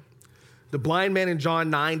there. The blind man in John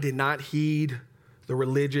 9 did not heed the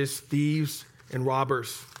religious thieves and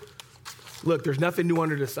robbers. Look, there's nothing new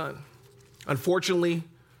under the sun. Unfortunately,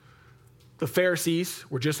 the Pharisees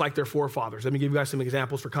were just like their forefathers. Let me give you guys some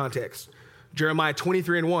examples for context. Jeremiah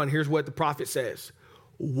 23:1, here's what the prophet says.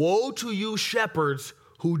 Woe to you shepherds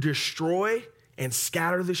who destroy and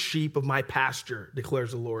scatter the sheep of my pasture,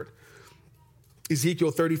 declares the Lord.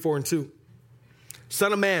 Ezekiel 34:2.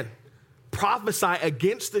 Son of man, prophesy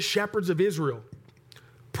against the shepherds of Israel.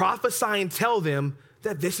 Prophesy and tell them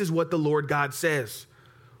that this is what the Lord God says.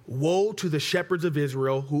 Woe to the shepherds of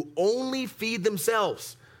Israel who only feed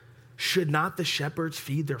themselves. Should not the shepherds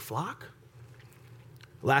feed their flock?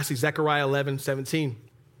 Lastly, Zechariah 11:17.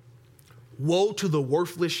 Woe to the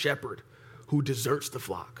worthless shepherd who deserts the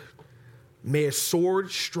flock. May a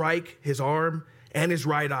sword strike his arm and his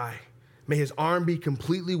right eye. May his arm be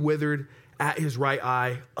completely withered at his right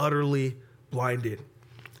eye, utterly blinded.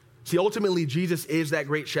 See, ultimately, Jesus is that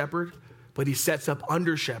great shepherd, but he sets up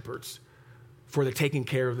under shepherds for the taking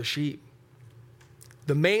care of the sheep.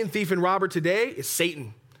 The main thief and robber today is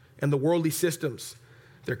Satan and the worldly systems.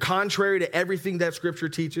 They're contrary to everything that Scripture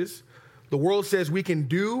teaches. The world says we can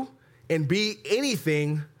do and be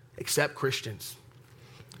anything except Christians.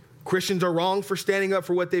 Christians are wrong for standing up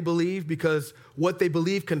for what they believe because what they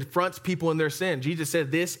believe confronts people in their sin. Jesus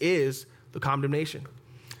said this is the condemnation,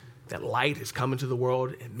 that light has come into the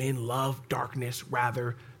world and men love darkness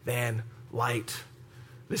rather than light.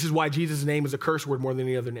 This is why Jesus' name is a curse word more than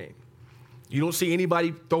any other name. You don't see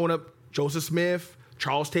anybody throwing up Joseph Smith,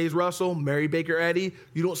 Charles Taze Russell, Mary Baker Eddy.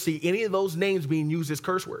 You don't see any of those names being used as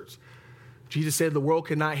curse words. Jesus said, the world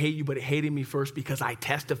cannot hate you, but it hated me first because I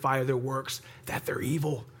testify of their works that they're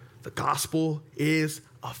evil. The gospel is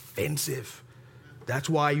offensive. That's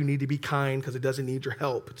why you need to be kind, because it doesn't need your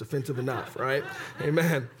help. It's offensive enough, right?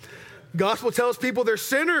 Amen. Gospel tells people they're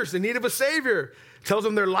sinners in need of a savior. Tells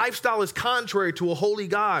them their lifestyle is contrary to a holy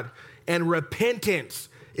God, and repentance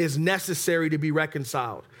is necessary to be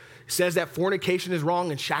reconciled. It says that fornication is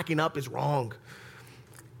wrong and shacking up is wrong.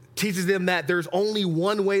 Teaches them that there's only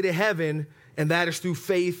one way to heaven, and that is through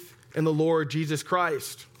faith in the Lord Jesus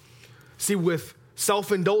Christ. See, with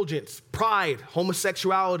self-indulgence, pride,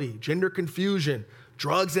 homosexuality, gender confusion,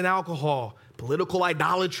 drugs and alcohol, political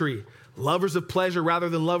idolatry, lovers of pleasure rather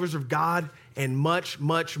than lovers of God, and much,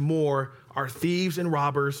 much more are thieves and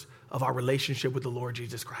robbers of our relationship with the Lord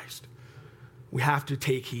Jesus Christ. We have to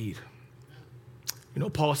take heed. You know,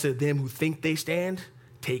 Paul said, them who think they stand,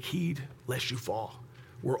 take heed lest you fall.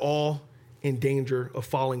 We're all in danger of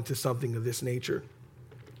falling to something of this nature.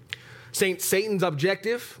 Satan's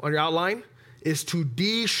objective on your outline is to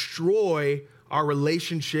destroy our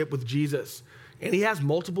relationship with Jesus. And he has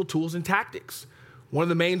multiple tools and tactics. One of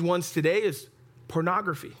the main ones today is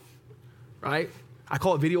pornography, right? I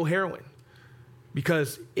call it video heroin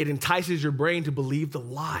because it entices your brain to believe the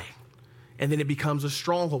lie. And then it becomes a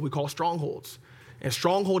stronghold. We call strongholds. And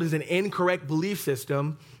stronghold is an incorrect belief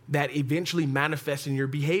system that eventually manifests in your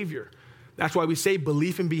behavior. That's why we say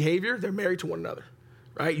belief and behavior, they're married to one another,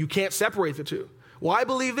 right? You can't separate the two. Well, I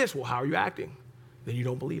believe this. Well, how are you acting? Then you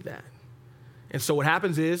don't believe that. And so what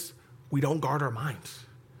happens is we don't guard our minds.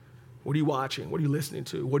 What are you watching? What are you listening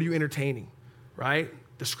to? What are you entertaining, right?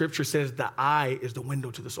 The scripture says the eye is the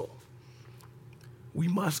window to the soul. We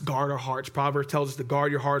must guard our hearts. Proverbs tells us to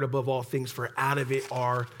guard your heart above all things, for out of it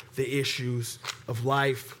are the issues of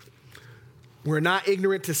life. We're not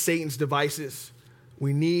ignorant to Satan's devices.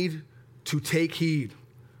 We need to take heed.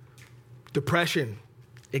 Depression,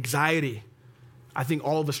 anxiety. I think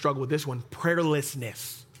all of us struggle with this one.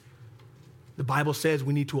 Prayerlessness. The Bible says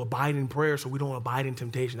we need to abide in prayer so we don't abide in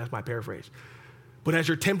temptation. That's my paraphrase. But as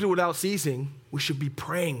you're tempted without ceasing, we should be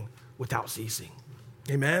praying without ceasing.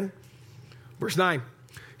 Amen? Verse 9,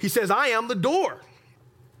 he says, I am the door.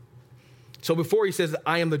 So before he says,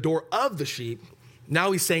 I am the door of the sheep,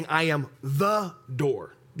 now he's saying, I am the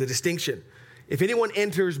door, the distinction. If anyone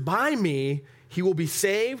enters by me, he will be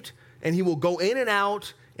saved, and he will go in and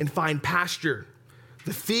out and find pasture.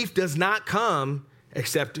 The thief does not come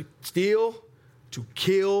except to steal, to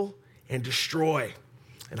kill, and destroy.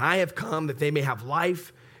 And I have come that they may have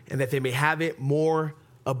life and that they may have it more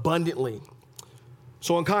abundantly.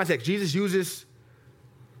 So in context, Jesus uses,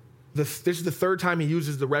 this is the third time he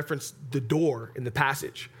uses the reference, the door in the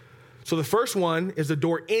passage. So the first one is the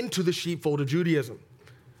door into the sheepfold of Judaism.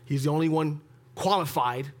 He's the only one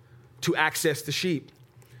qualified to access the sheep.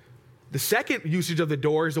 The second usage of the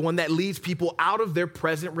door is the one that leads people out of their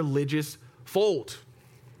present religious fold.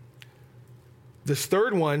 This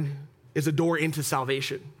third one is a door into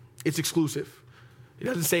salvation. It's exclusive. It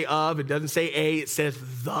doesn't say of, it doesn't say a, it says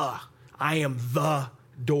the. I am the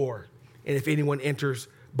door. And if anyone enters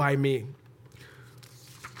by me.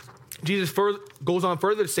 Jesus goes on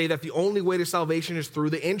further to say that the only way to salvation is through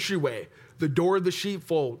the entryway, the door of the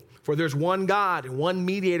sheepfold. For there's one God and one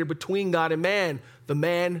mediator between God and man, the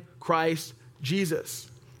man Christ Jesus.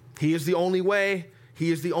 He is the only way.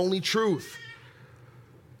 He is the only truth.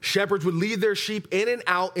 Shepherds would lead their sheep in and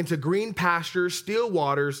out into green pastures, still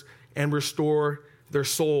waters, and restore their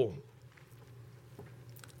soul.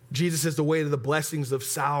 Jesus is the way to the blessings of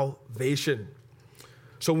salvation.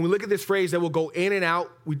 So when we look at this phrase that will go in and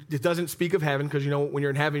out, it doesn't speak of heaven because, when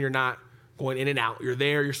you're in heaven, you're not going in and out. You're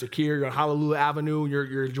there, you're secure, you're on Hallelujah Avenue,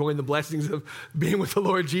 you're enjoying the blessings of being with the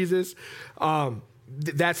Lord Jesus.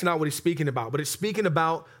 That's not what he's speaking about, but it's speaking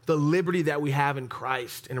about the liberty that we have in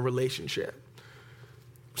Christ in a relationship.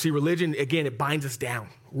 See, religion, again, it binds us down.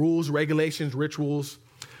 Rules, regulations, rituals.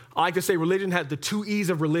 I like to say religion has the 2 E's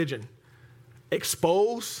of religion: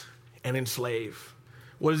 expose and enslave.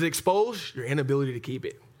 What is it expose? Your inability to keep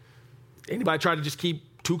it. Anybody try to just keep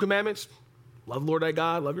 2 commandments? Love the Lord thy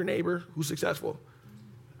God, love your neighbor. Who's successful?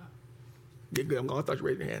 Get good. I thought you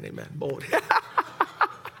raised your hand. Amen. Bold.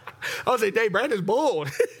 I was like, dang, Brandon's bold.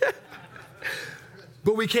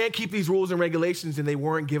 But we can't keep these rules and regulations, and they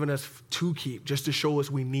weren't given us to keep, just to show us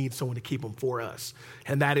we need someone to keep them for us.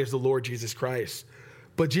 And that is the Lord Jesus Christ.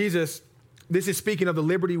 But Jesus, this is speaking of the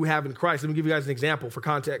liberty we have in Christ. Let me give you guys an example for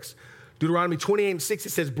context. Deuteronomy 28:6, it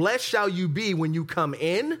says, blessed shall you be when you come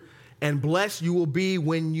in, and blessed you will be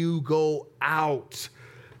when you go out.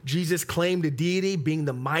 Jesus claimed a deity, being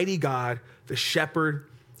the mighty God, the shepherd,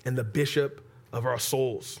 and the bishop of our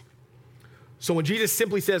souls. So when Jesus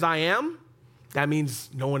simply says, I am, that means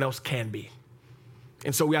no one else can be.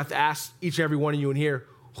 And so we have to ask each and every one of you in here,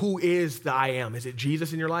 who is the I am? Is it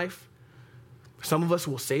Jesus in your life? Some of us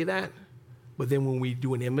will say that, but then when we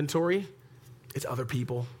do an inventory, it's other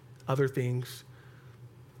people, other things,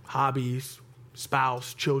 hobbies,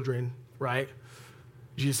 spouse, children, right?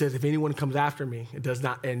 Jesus says, if anyone comes after me, it does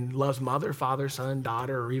not, and loves mother, father, son,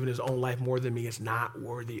 daughter, or even his own life more than me, is not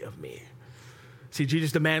worthy of me. See,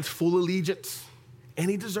 Jesus demands full allegiance, and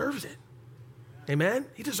he deserves it. Amen?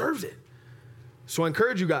 He deserves it. So I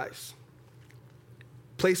encourage you guys,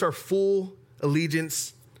 place our full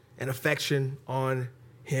allegiance and affection on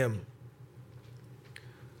him.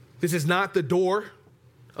 This is not the door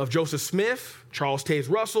of Joseph Smith, Charles Taze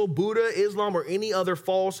Russell, Buddha, Islam, or any other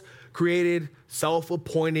false created,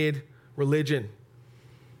 self-appointed religion.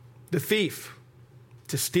 The thief,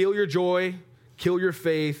 to steal your joy, kill your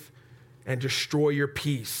faith, and destroy your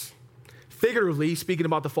peace. Figuratively, speaking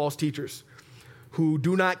about the false teachers who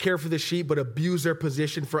do not care for the sheep but abuse their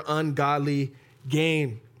position for ungodly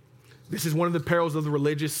gain. This is one of the perils of the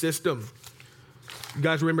religious system. You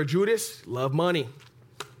guys remember Judas? Love money.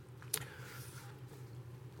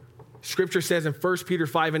 Scripture says in 1 Peter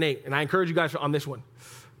 5:8, and I encourage you guys on this one,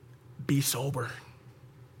 be sober,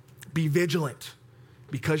 be vigilant,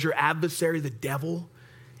 because your adversary, the devil,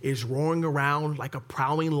 is roaring around like a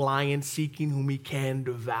prowling lion seeking whom he can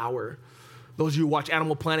devour. Those of you who watch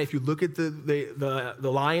Animal Planet, if you look at the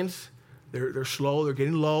lions, they're slow, they're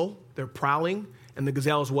getting low, they're prowling, and the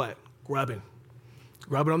gazelle is what? Grubbing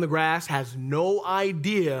on the grass, has no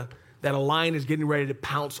idea that a lion is getting ready to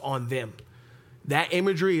pounce on them. That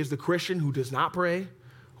imagery is the Christian who does not pray,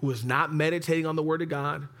 who is not meditating on the word of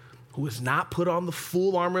God, who has not put on the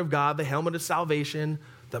full armor of God, the helmet of salvation,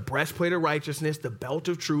 the breastplate of righteousness, the belt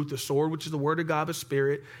of truth, the sword, which is the word of God, the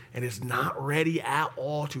Spirit, and is not ready at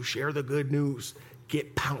all to share the good news,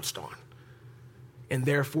 get pounced on. And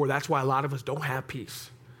therefore, that's why a lot of us don't have peace.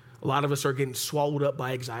 A lot of us are getting swallowed up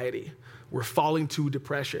by anxiety. We're falling to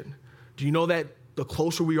depression. Do you know that the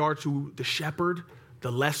closer we are to the shepherd,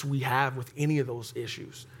 the less we have with any of those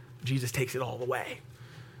issues? Jesus takes it all away.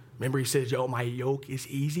 Remember, he says, my yoke is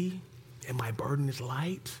easy and my burden is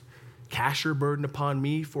light. Cast your burden upon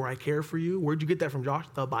me, for I care for you. Where'd you get that from, Josh?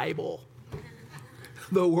 The Bible.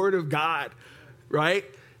 The word of God, right?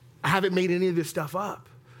 I haven't made any of this stuff up.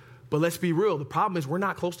 But let's be real. The problem is we're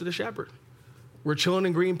not close to the shepherd. We're chilling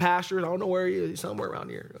in green pastures. I don't know where he is. Somewhere around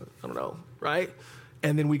here. I don't know, right?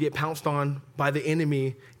 And then we get pounced on by the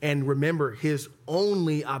enemy. And remember, his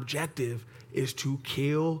only objective is to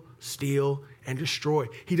kill, steal, and destroy.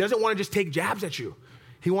 He doesn't want to just take jabs at you.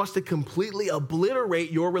 He wants to completely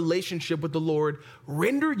obliterate your relationship with the Lord,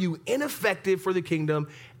 render you ineffective for the kingdom,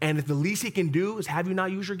 and if the least he can do is have you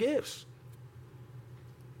not use your gifts.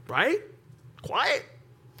 Right? Quiet.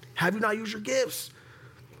 Have you not use your gifts?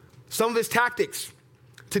 Some of his tactics.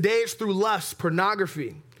 Today it's through lust,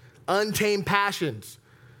 pornography, untamed passions.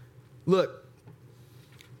 Look,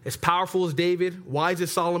 as powerful as David, wise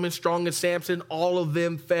as Solomon, strong as Samson, all of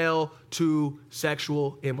them fell to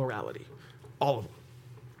sexual immorality. All of them.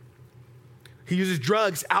 He uses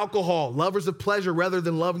drugs, alcohol, lovers of pleasure rather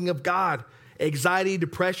than loving of God. Anxiety,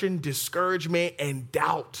 depression, discouragement, and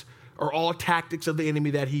doubt are all tactics of the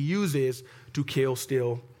enemy that he uses to kill,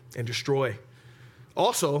 steal, and destroy.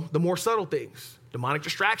 Also, the more subtle things, demonic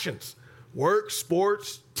distractions, work,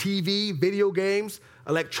 sports, TV, video games,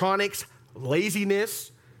 electronics,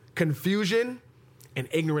 laziness, confusion, and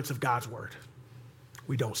ignorance of God's word.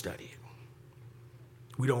 We don't study it.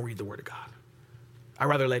 We don't read the word of God. I'd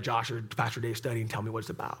rather let Josh or Pastor Dave study and tell me what it's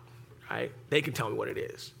about, right? They can tell me what it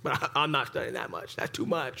is, but I'm not studying that much. That's too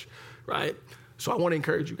much, right? So I want to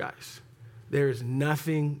encourage you guys. There is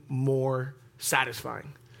nothing more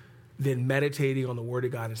satisfying than meditating on the word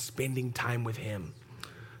of God and spending time with him.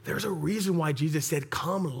 There's a reason why Jesus said,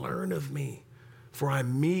 come learn of me, for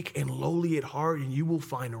I'm meek and lowly at heart, and you will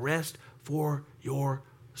find rest for your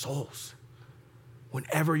souls.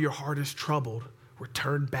 Whenever your heart is troubled,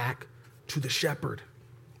 return back to the shepherd.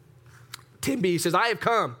 Tim B says, I have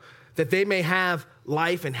come that they may have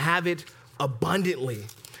life and have it abundantly.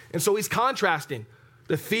 And so he's contrasting.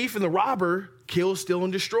 The thief and the robber kill, steal,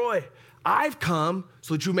 and destroy. I've come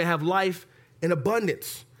so that you may have life in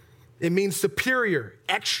abundance. It means superior,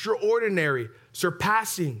 extraordinary,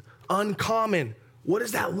 surpassing, uncommon. What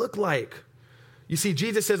does that look like? You see,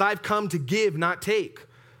 Jesus says, I've come to give, not take.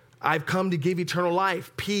 I've come to give eternal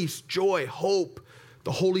life, peace, joy, hope,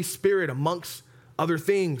 the Holy Spirit, amongst other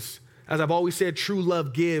things. As I've always said, true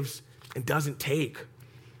love gives and doesn't take.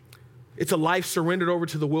 It's a life surrendered over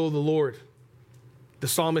to the will of the Lord. The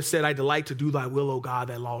psalmist said, I delight to do thy will, O God,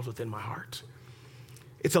 thy law is within my heart.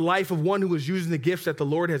 It's a life of one who is using the gifts that the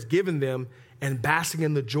Lord has given them and basking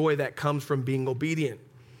in the joy that comes from being obedient.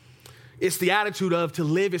 It's the attitude of to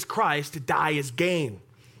live is Christ, to die is gain.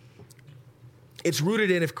 It's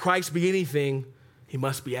rooted in if Christ be anything, he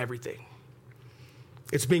must be everything.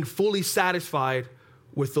 It's being fully satisfied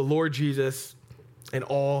with the Lord Jesus and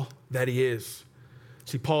all that he is.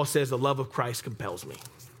 See, Paul says the love of Christ compels me.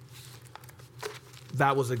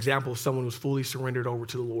 That was an example of someone who was fully surrendered over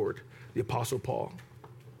to the Lord, the Apostle Paul.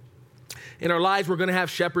 In our lives, we're going to have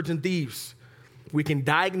shepherds and thieves. We can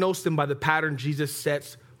diagnose them by the pattern Jesus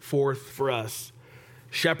sets forth for us.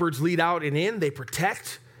 Shepherds lead out and in, they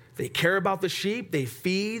protect, they care about the sheep, they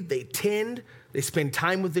feed, they tend, they spend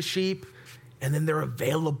time with the sheep, and then they're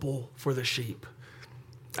available for the sheep.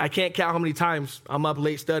 I can't count how many times I'm up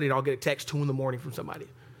late studying, I'll get a text 2 a.m. from somebody.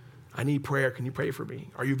 I need prayer. Can you pray for me?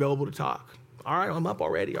 Are you available to talk? All right, I'm up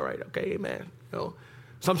already. All right, okay, amen. You know,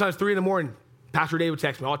 sometimes 3 a.m, Pastor Dave would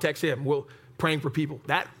text me. I'll text him. We're praying for people.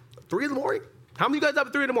 That 3 a.m? How many of you guys up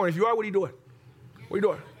at 3 a.m? If you are, what are you doing? What are you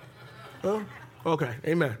doing? Huh? Okay,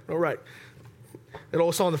 amen. All right. That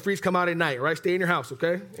old song, The Freaks Come Out at Night, right? Stay in your house,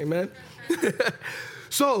 okay? Amen.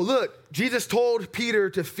 So look, Jesus told Peter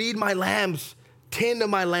to feed my lambs, tend to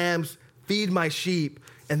my lambs, feed my sheep.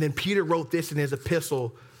 And then Peter wrote this in his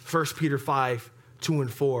epistle, 1 Peter 5, 2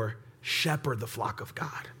 and 4, shepherd the flock of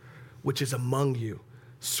God, which is among you,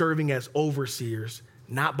 serving as overseers,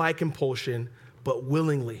 not by compulsion, but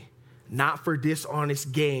willingly, not for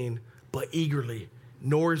dishonest gain, but eagerly,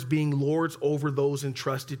 nor as being lords over those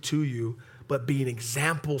entrusted to you, but being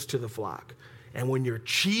examples to the flock. And when your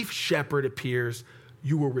chief shepherd appears,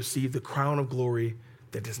 you will receive the crown of glory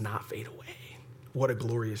that does not fade away. What a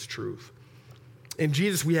glorious truth. In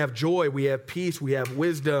Jesus, we have joy, we have peace, we have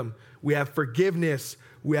wisdom, we have forgiveness,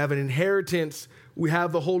 we have an inheritance, we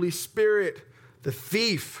have the Holy Spirit. The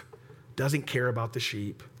thief doesn't care about the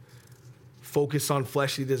sheep. Focus on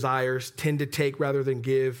fleshly desires, tend to take rather than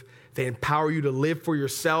give. They empower you to live for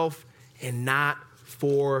yourself and not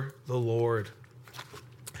for the Lord.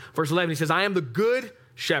 Verse 11, he says, I am the good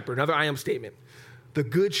shepherd. Another I am statement. The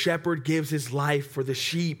good shepherd gives his life for the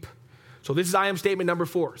sheep. So this is I am statement number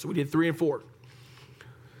 4. So we did 3 and 4.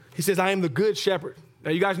 He says, I am the good shepherd.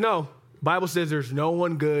 Now you guys know, the Bible says there's no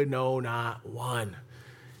one good, no, not one.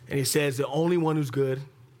 And he says the only one who's good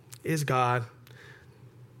is God.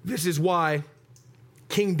 This is why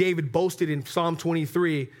King David boasted in Psalm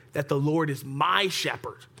 23 that the Lord is my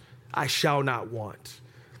shepherd. I shall not want.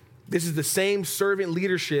 This is the same servant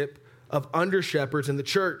leadership of under shepherds in the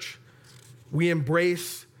church. We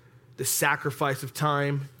embrace the sacrifice of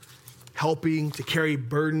time, helping to carry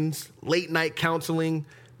burdens, late night counseling,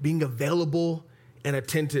 being available and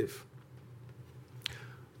attentive.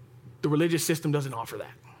 The religious system doesn't offer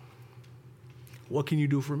that. What can you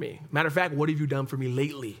do for me? Matter of fact, what have you done for me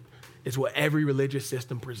lately is what every religious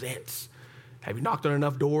system presents. Have you knocked on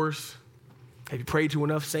enough doors? Have you prayed to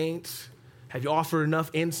enough saints? Have you offered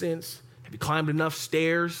enough incense? Have you climbed enough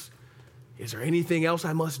stairs? Is there anything else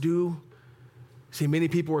I must do? See, many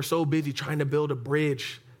people are so busy trying to build a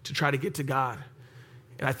bridge to try to get to God.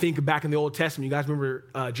 And I think back in the Old Testament, you guys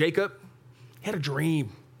remember Jacob? He had a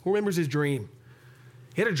dream. Who remembers his dream?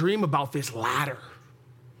 He had a dream about this ladder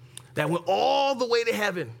that went all the way to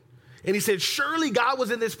heaven. And he said, surely God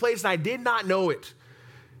was in this place and I did not know it.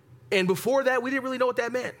 And before that, we didn't really know what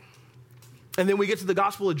that meant. And then we get to the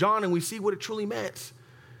Gospel of John and we see what it truly meant.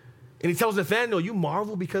 And he tells Nathanael, you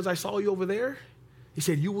marvel because I saw you over there? He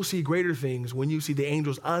said, you will see greater things when you see the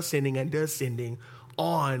angels ascending and descending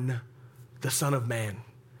on the Son of Man.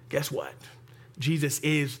 Guess what? Jesus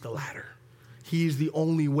is the ladder. He's the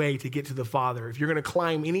only way to get to the Father. If you're going to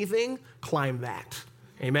climb anything, climb that.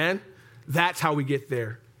 Amen? That's how we get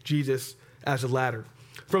there. Jesus as a ladder.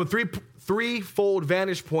 From a threefold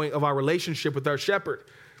vantage point of our relationship with our shepherd.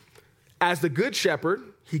 As the good shepherd,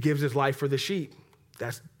 he gives his life for the sheep.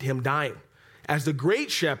 That's him dying. As the great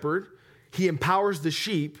shepherd, he empowers the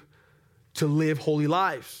sheep to live holy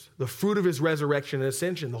lives. The fruit of his resurrection and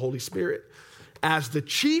ascension, the Holy Spirit. As the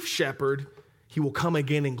chief shepherd, he will come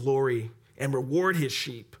again in glory and reward his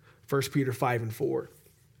sheep. 1 Peter 5:4.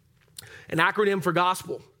 An acronym for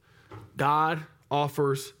gospel. God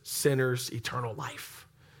offers sinners eternal life.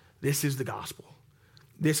 This is the gospel.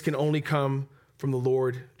 This can only come from the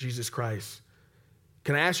Lord Jesus Christ.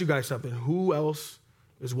 Can I ask you guys something? Who else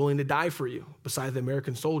is willing to die for you besides the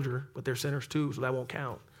American soldier, but they're sinners too, so that won't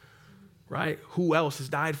count, right? Who else has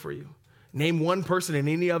died for you? Name one person in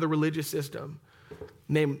any other religious system.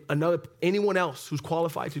 Name anyone else who's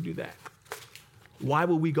qualified to do that. Why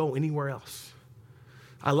would we go anywhere else?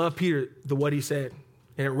 I love Peter, what he said,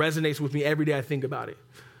 and it resonates with me every day I think about it.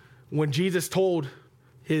 When Jesus told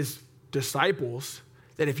his disciples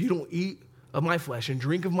that if you don't eat of my flesh and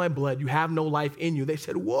drink of my blood, you have no life in you, they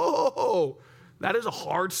said, whoa, that is a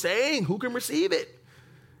hard saying. Who can receive it?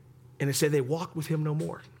 And it said they walked with him no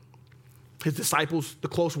more. His disciples, the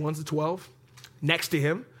close ones, the 12, next to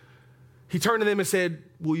him, he turned to them and said,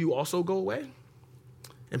 will you also go away?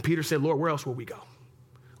 And Peter said, Lord, where else will we go?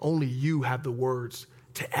 Only you have the words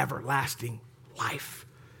to everlasting life.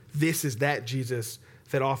 This is that Jesus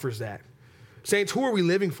that offers that. Saints, who are we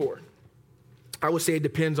living for? I would say it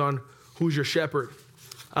depends on who's your shepherd.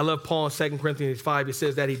 I love Paul in 2 Corinthians 5. It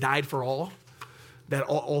says that he died for all, that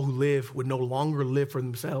all who live would no longer live for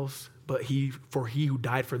themselves, but he who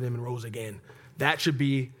died for them and rose again. That should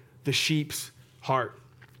be the sheep's heart.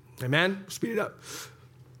 Amen? Speed it up.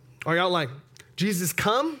 Our outline. Jesus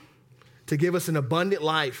come to give us an abundant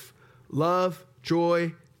life, love,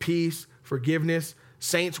 joy, peace, forgiveness.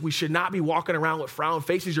 Saints, we should not be walking around with frown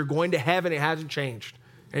faces. You're going to heaven. It hasn't changed.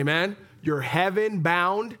 Amen? You're heaven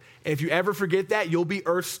bound. And if you ever forget that, you'll be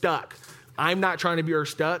earth stuck. I'm not trying to be earth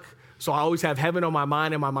stuck. So I always have heaven on my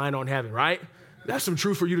mind and my mind on heaven, right? That's some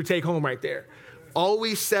truth for you to take home right there.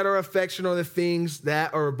 Always set our affection on the things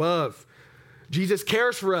that are above. Jesus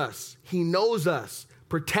cares for us. He knows us,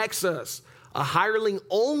 protects us. A hireling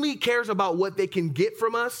only cares about what they can get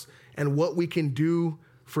from us and what we can do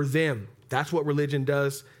for them. That's what religion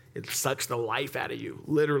does. It sucks the life out of you,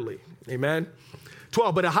 literally. Amen?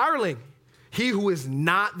 12, but a hireling, he who is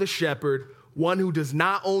not the shepherd, one who does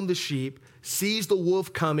not own the sheep, sees the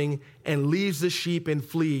wolf coming and leaves the sheep and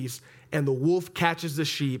flees, and the wolf catches the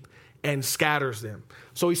sheep and scatters them.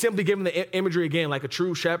 So he's simply giving the imagery again, like a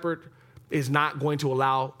true shepherd is not going to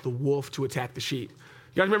allow the wolf to attack the sheep.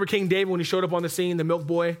 You guys remember King David when he showed up on the scene, the milk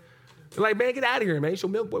boy? They're like, man, get out of here, man. So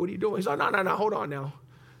milk boy, what are you doing? He's like, no, hold on now.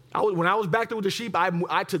 When I was back there with the sheep,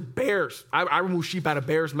 I took bears. I removed sheep out of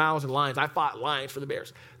bears' mouths and lions. I fought lions for the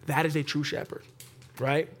bears. That is a true shepherd,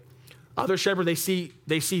 right? Other shepherds,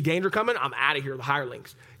 they see danger coming. I'm out of here, the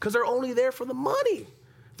hirelings. Because they're only there for the money.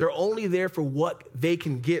 They're only there for what they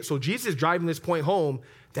can get. So Jesus is driving this point home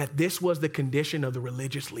that this was the condition of the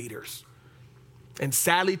religious leaders. And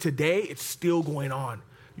sadly, today, it's still going on.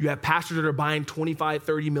 You have pastors that are buying $25,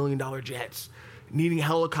 $30 million jets, needing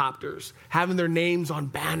helicopters, having their names on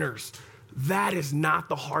banners. That is not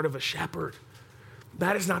the heart of a shepherd.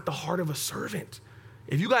 That is not the heart of a servant.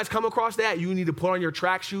 If you guys come across that, you need to put on your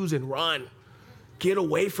track shoes and run. Get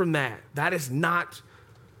away from that. That is not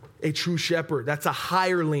a true shepherd. That's a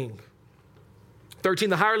hireling. 13,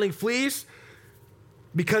 the hireling flees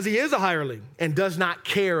because he is a hireling and does not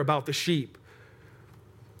care about the sheep.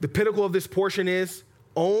 The pinnacle of this portion is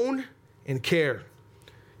own and care.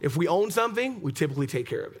 If we own something, we typically take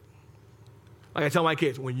care of it. Like I tell my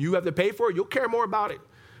kids, when you have to pay for it, you'll care more about it.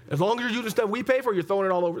 As long as you're using stuff we pay for, you're throwing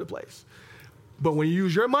it all over the place. But when you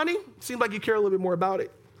use your money, it seems like you care a little bit more about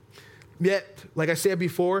it. Yet, like I said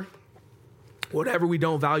before, Whatever we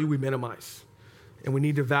don't value, we minimize. And we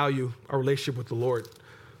need to value our relationship with the Lord.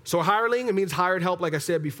 So a hireling, it means hired help, like I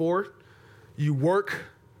said before. You work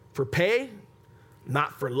for pay,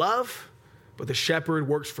 not for love, but the shepherd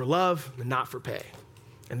works for love and not for pay.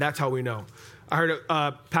 And that's how we know. I heard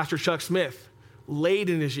Pastor Chuck Smith, late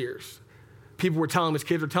in his years, people were telling him, his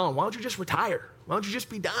kids were telling him, why don't you just retire? Why don't you just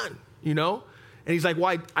be done, you know? And he's like,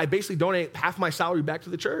 well, I basically donate half my salary back to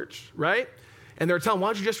the church, right? And they're telling him, why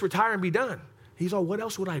don't you just retire and be done? He's all, what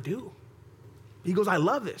else would I do? He goes, I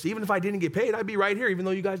love this. Even if I didn't get paid, I'd be right here, even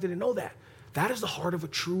though you guys didn't know that. That is the heart of a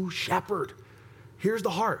true shepherd. Here's the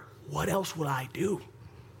heart. What else would I do?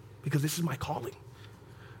 Because this is my calling.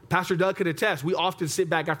 Pastor Doug could attest. We often sit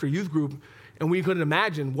back after youth group and we couldn't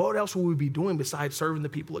imagine what else would we be doing besides serving the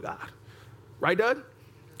people of God. Right, Doug?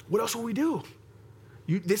 What else will we do?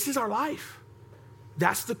 This is our life.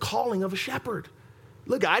 That's the calling of a shepherd.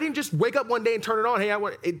 Look, I didn't just wake up one day and turn it on.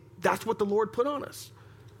 Hey, that's what the Lord put on us.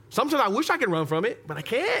 Sometimes I wish I could run from it, but I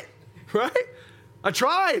can't, right? I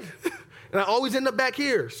tried, and I always end up back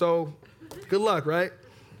here. So good luck, right?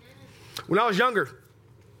 When I was younger,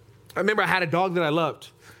 I remember I had a dog that I loved,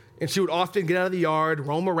 and she would often get out of the yard,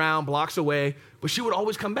 roam around blocks away, but she would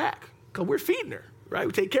always come back because we're feeding her, right?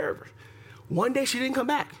 We take care of her. One day she didn't come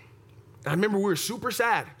back. I remember we were super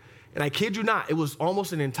sad, and I kid you not, it was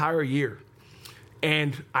almost an entire year.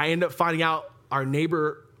 And I ended up finding out our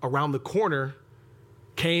neighbor around the corner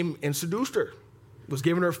came and seduced her. Was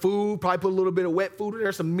giving her food, probably put a little bit of wet food in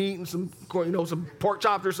there, some meat and some pork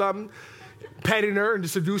chops or something, petting her and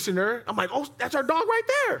seducing her. I'm like, oh, that's our dog right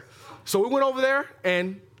there. So we went over there,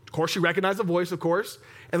 and of course she recognized the voice, of course.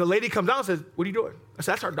 And the lady comes out and says, what are you doing? I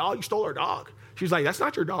said, that's our dog. You stole our dog. She's like, that's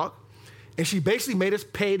not your dog. And she basically made us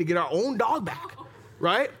pay to get our own dog back,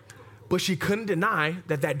 right? But she couldn't deny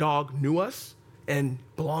that that dog knew us and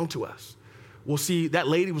belonged to us. Well, see, that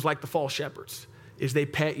lady was like the false shepherds. Is they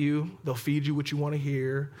pet you, they'll feed you what you want to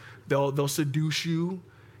hear, they'll seduce you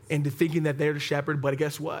into thinking that they're the shepherd, but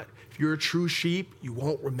guess what? If you're a true sheep, you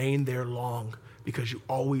won't remain there long because you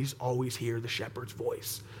always, always hear the shepherd's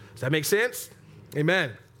voice. Does that make sense?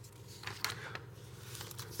 Amen.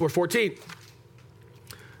 Verse 14.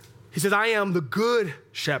 He says, I am the good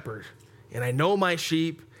shepherd, and I know my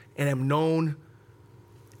sheep, and am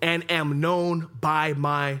known by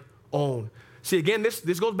my own. See, again,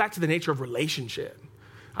 this goes back to the nature of relationship.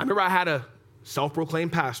 I remember I had a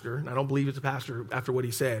self-proclaimed pastor, and I don't believe it's a pastor after what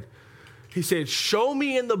he said. He said, show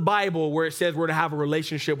me in the Bible where it says we're to have a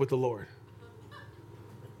relationship with the Lord.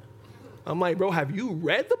 I'm like, bro, have you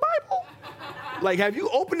read the Bible? Like, have you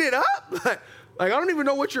opened it up? Like, I don't even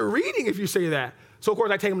know what you're reading if you say that. So, of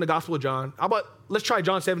course, I take him to the Gospel of John. Let's try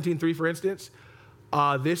John 17:3, for instance.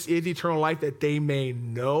 This is eternal life, that they may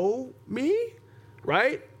know me,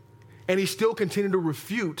 right? And he still continued to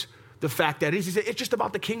refute the fact that he said, it's just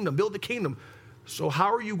about the kingdom, build the kingdom. So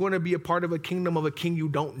how are you going to be a part of a kingdom of a king you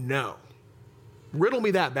don't know? Riddle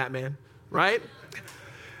me that, Batman, right?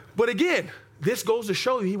 But again, this goes to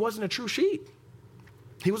show you he wasn't a true sheep.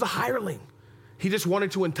 He was a hireling. He just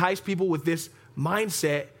wanted to entice people with this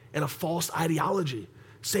mindset and a false ideology.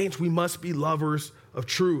 Saints, we must be lovers of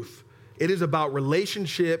truth. It is about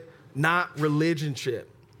relationship, not religionship.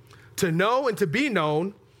 To know and to be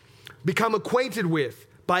known, become acquainted with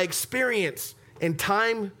by experience and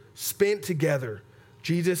time spent together.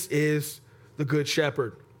 Jesus is the good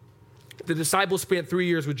shepherd. The disciples spent 3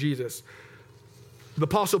 years with Jesus. The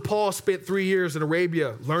Apostle Paul spent 3 years in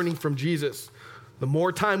Arabia learning from Jesus. The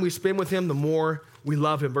more time we spend with him, the more we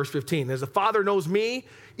love him. Verse 15, as the Father knows me,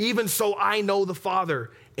 even so I know the Father,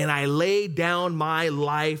 and I lay down my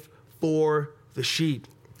life for the sheep.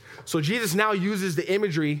 So Jesus now uses the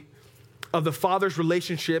imagery of the Father's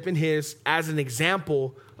relationship and his as an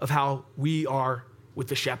example of how we are with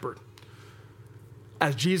the shepherd.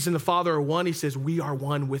 As Jesus and the Father are one, he says we are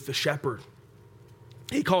one with the shepherd.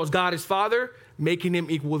 He calls God his Father, making him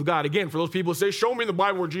equal with God. Again, for those people who say, show me in the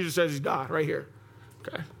Bible where Jesus says he's God, right here.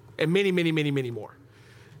 Okay. And many, many, many, many more.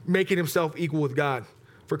 Making himself equal with God.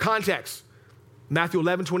 For context, Matthew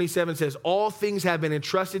 11:27 says, all things have been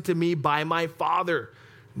entrusted to me by my Father.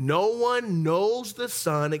 No one knows the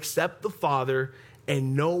Son except the Father,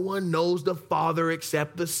 and no one knows the Father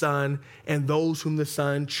except the Son, and those whom the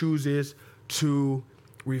Son chooses to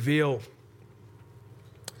reveal.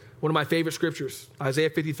 One of my favorite scriptures, Isaiah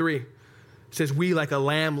 53, says, he like a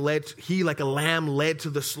lamb led to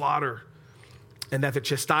the slaughter, and that the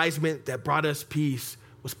chastisement that brought us peace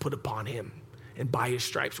was put upon him, and by his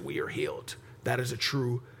stripes we are healed. That is a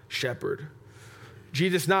true shepherd.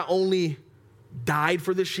 Jesus not only died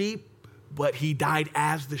for the sheep, but he died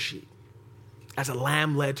as the sheep, as a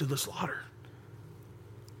lamb led to the slaughter.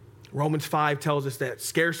 Romans 5 tells us that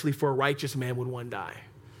scarcely for a righteous man would one die,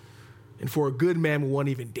 and for a good man would one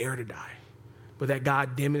even dare to die, but that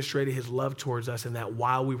God demonstrated his love towards us, and that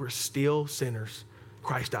while we were still sinners,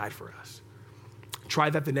 Christ died for us. Try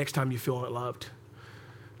that the next time you feel unloved.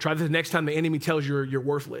 Try that the next time the enemy tells you you're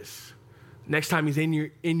worthless. Next time he's in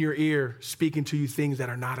your ear speaking to you things that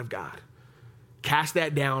are not of God. Cast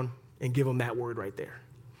that down and give him that word right there.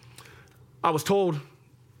 I was told,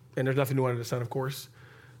 and there's nothing new under the sun, of course,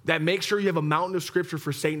 that make sure you have a mountain of scripture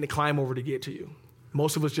for Satan to climb over to get to you.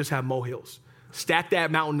 Most of us just have molehills. Stack that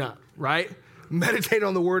mountain up, right? Meditate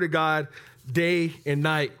on the word of God day and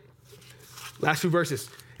night. Last 2 verses.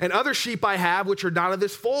 And other sheep I have, which are not of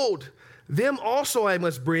this fold. Them also I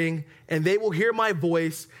must bring, and they will hear my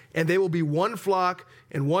voice, and they will be one flock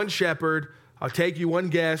and one shepherd. I'll take you one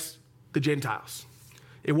guess, the Gentiles.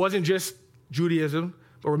 It wasn't just Judaism,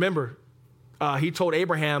 but remember, he told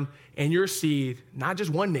Abraham, and your seed, not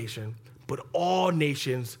just one nation, but all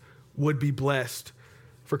nations would be blessed.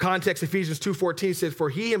 For context, Ephesians 2:14 says, for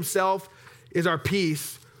he himself is our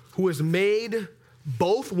peace, who has made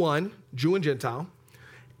both one, Jew and Gentile,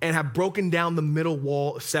 and have broken down the middle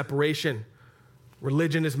wall of separation.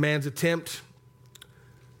 Religion is man's attempt.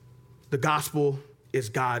 The gospel is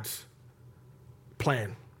God's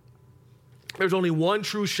plan. There's only one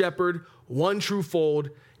true shepherd, one true fold,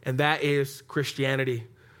 and that is Christianity.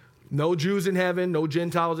 No Jews in heaven, no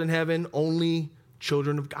Gentiles in heaven, only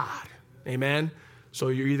children of God. Amen? So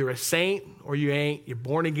you're either a saint or you ain't. You're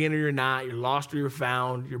born again or you're not. You're lost or you're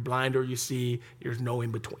found. You're blind or you see. There's no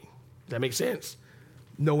in between. Does that make sense?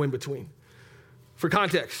 No in between. For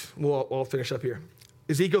context, we'll finish up here.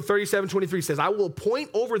 Ezekiel 37:23 says, I will appoint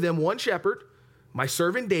over them one shepherd, my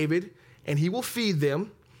servant David, and he will feed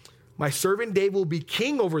them. My servant David will be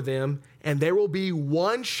king over them, and there will be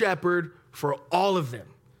one shepherd for all of them.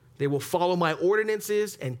 They will follow my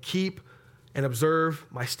ordinances and keep and observe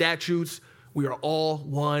my statutes. We are all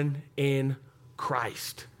one in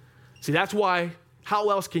Christ. See, that's why, how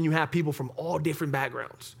else can you have people from all different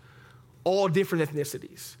backgrounds, all different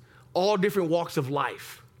ethnicities, all different walks of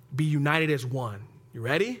life be united as one? You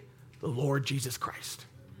ready? The Lord Jesus Christ.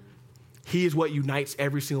 He is what unites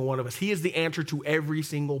every single one of us. He is the answer to every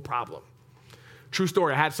single problem. True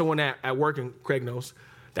story. I had someone at work, and Craig knows,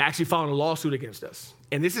 that actually filed a lawsuit against us.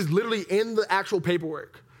 And this is literally in the actual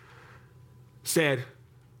paperwork. Said,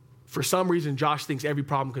 for some reason, Josh thinks every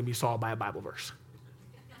problem can be solved by a Bible verse.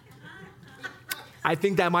 I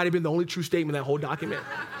think that might have been the only true statement in that whole document.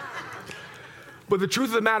 But the truth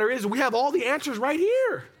of the matter is, we have all the answers right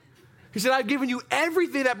here. He said, I've given you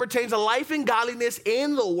everything that pertains to life and godliness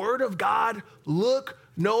in the word of God. Look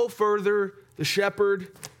no further. The shepherd,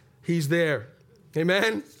 he's there.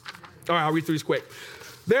 Amen? All right, I'll read through these quick.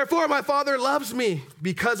 Therefore, my Father loves me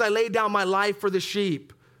because I laid down my life for the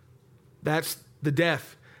sheep. That's the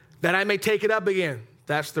death. That I may take it up again.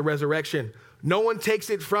 That's the resurrection. No one takes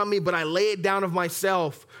it from me, but I lay it down of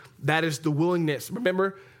myself. That is the willingness.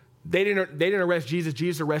 Remember, they didn't arrest Jesus.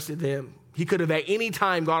 Jesus arrested them. He could have at any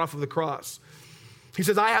time got off of the cross. He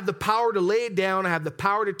says, I have the power to lay it down. I have the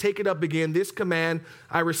power to take it up again. This command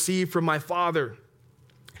I received from my Father.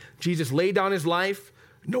 Jesus laid down his life.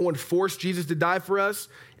 No one forced Jesus to die for us.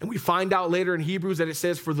 And we find out later in Hebrews that it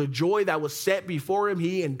says, for the joy that was set before him,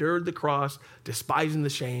 he endured the cross, despising the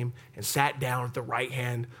shame, and sat down at the right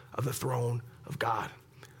hand of the throne of God.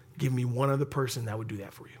 Give me one other person that would do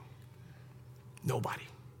that for you. Nobody.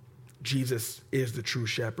 Jesus is the true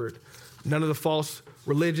shepherd. None of the false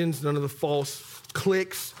religions, none of the false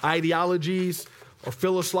cliques, ideologies, or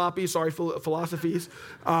philosophies.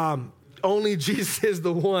 Only Jesus is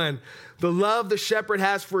the one. The love the shepherd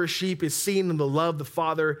has for his sheep is seen in the love the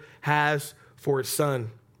Father has for his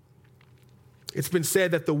Son. It's been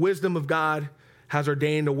said that the wisdom of God has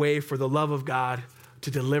ordained a way for the love of God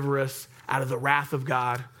to deliver us out of the wrath of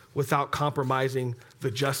God without compromising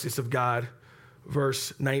the justice of God.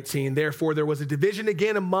 Verse 19, therefore there was a division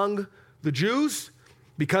again among the Jews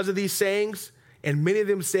because of these sayings, and many of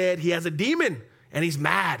them said, he has a demon and he's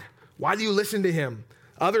mad. Why do you listen to him?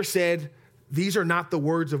 Others said, these are not the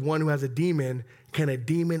words of one who has a demon. Can a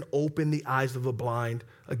demon open the eyes of the blind?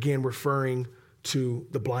 Again, referring to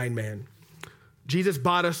the blind man. Jesus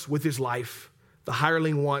bought us with his life. The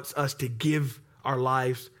hireling wants us to give our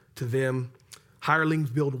lives to them. Hirelings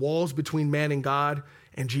build walls between man and God,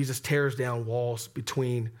 and Jesus tears down walls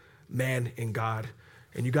between man and God.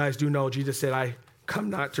 And you guys do know Jesus said, I come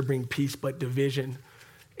not to bring peace, but division,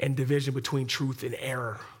 and division between truth and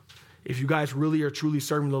error. If you guys really are truly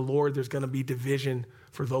serving the Lord, there's going to be division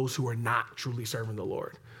for those who are not truly serving the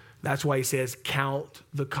Lord. That's why he says, count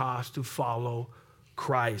the cost to follow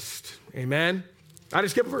Christ. Amen? I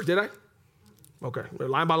didn't skip a verse, did I? Okay, we're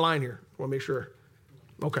line by line here. I want to make sure.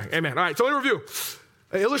 Okay, amen. All right, so in review,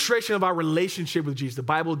 an illustration of our relationship with Jesus. The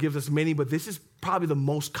Bible gives us many, but this is probably the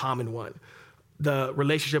most common one, the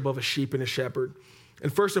relationship of a sheep and a shepherd.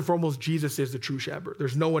 And first and foremost, Jesus is the true shepherd.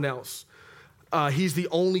 There's no one else. He's the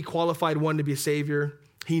only qualified one to be a savior.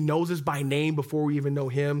 He knows us by name before we even know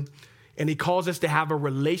him. And he calls us to have a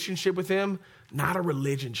relationship with him, not a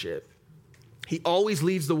religionship. He always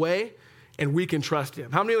leads the way, and we can trust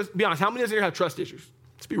him. Be honest, how many of us here have trust issues?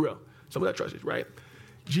 Let's be real. Some of that trust issues, right?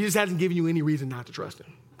 Jesus hasn't given you any reason not to trust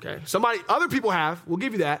him, okay? Other people have, we'll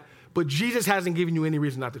give you that, but Jesus hasn't given you any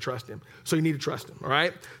reason not to trust him. So you need to trust him, all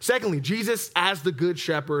right? Secondly, Jesus as the good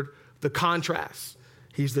shepherd, the contrast.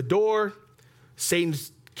 He's the door.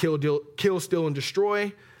 Satan's kill, steal, and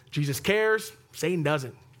destroy. Jesus cares. Satan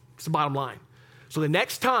doesn't. It's the bottom line. So the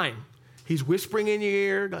next time he's whispering in your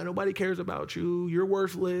ear, God, nobody cares about you. You're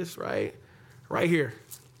worthless, right? Right here.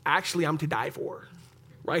 Actually, I'm to die for.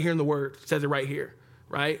 Right here in the word. It says it right here,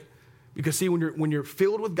 right? Because see, when you're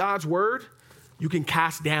filled with God's word, you can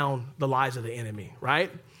cast down the lies of the enemy,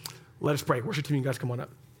 right? Let us pray. Worship team, you guys come on up.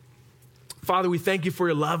 Father, we thank you for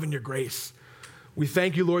your love and your grace. We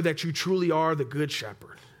thank you, Lord, that you truly are the good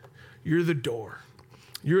shepherd. You're the door.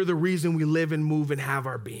 You're the reason we live and move and have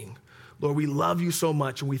our being. Lord, we love you so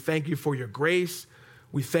much, and we thank you for your grace.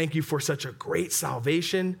 We thank you for such a great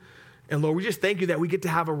salvation. And Lord, we just thank you that we get to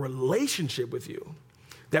have a relationship with you,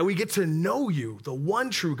 that we get to know you, the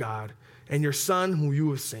one true God, and your Son whom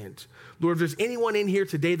you have sent. Lord, if there's anyone in here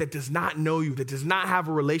today that does not know you, that does not have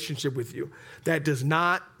a relationship with you, that does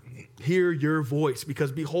not hear your voice,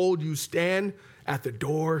 because behold, you stand at the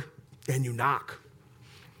door and you knock.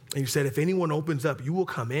 And you said, if anyone opens up, you will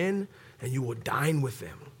come in and you will dine with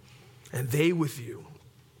them and they with you.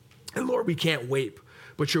 And Lord, we can't wait.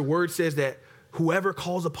 But your word says that whoever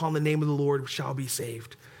calls upon the name of the Lord shall be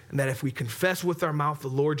saved. And that if we confess with our mouth the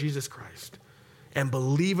Lord Jesus Christ and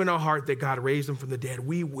believe in our heart that God raised him from the dead,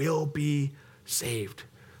 we will be saved.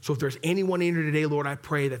 So if there's anyone in here today, Lord, I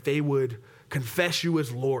pray that they would confess you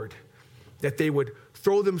as Lord, that they would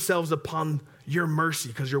throw themselves upon your mercy,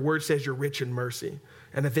 because your word says you're rich in mercy,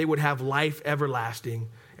 and that they would have life everlasting,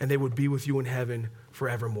 and they would be with you in heaven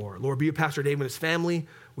forevermore. Lord, be with Pastor Dave and his family.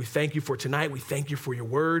 We thank you for tonight. We thank you for your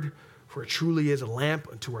word, for it truly is a lamp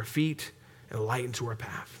unto our feet and a light into our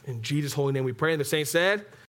path. In Jesus' holy name we pray. And the saints said,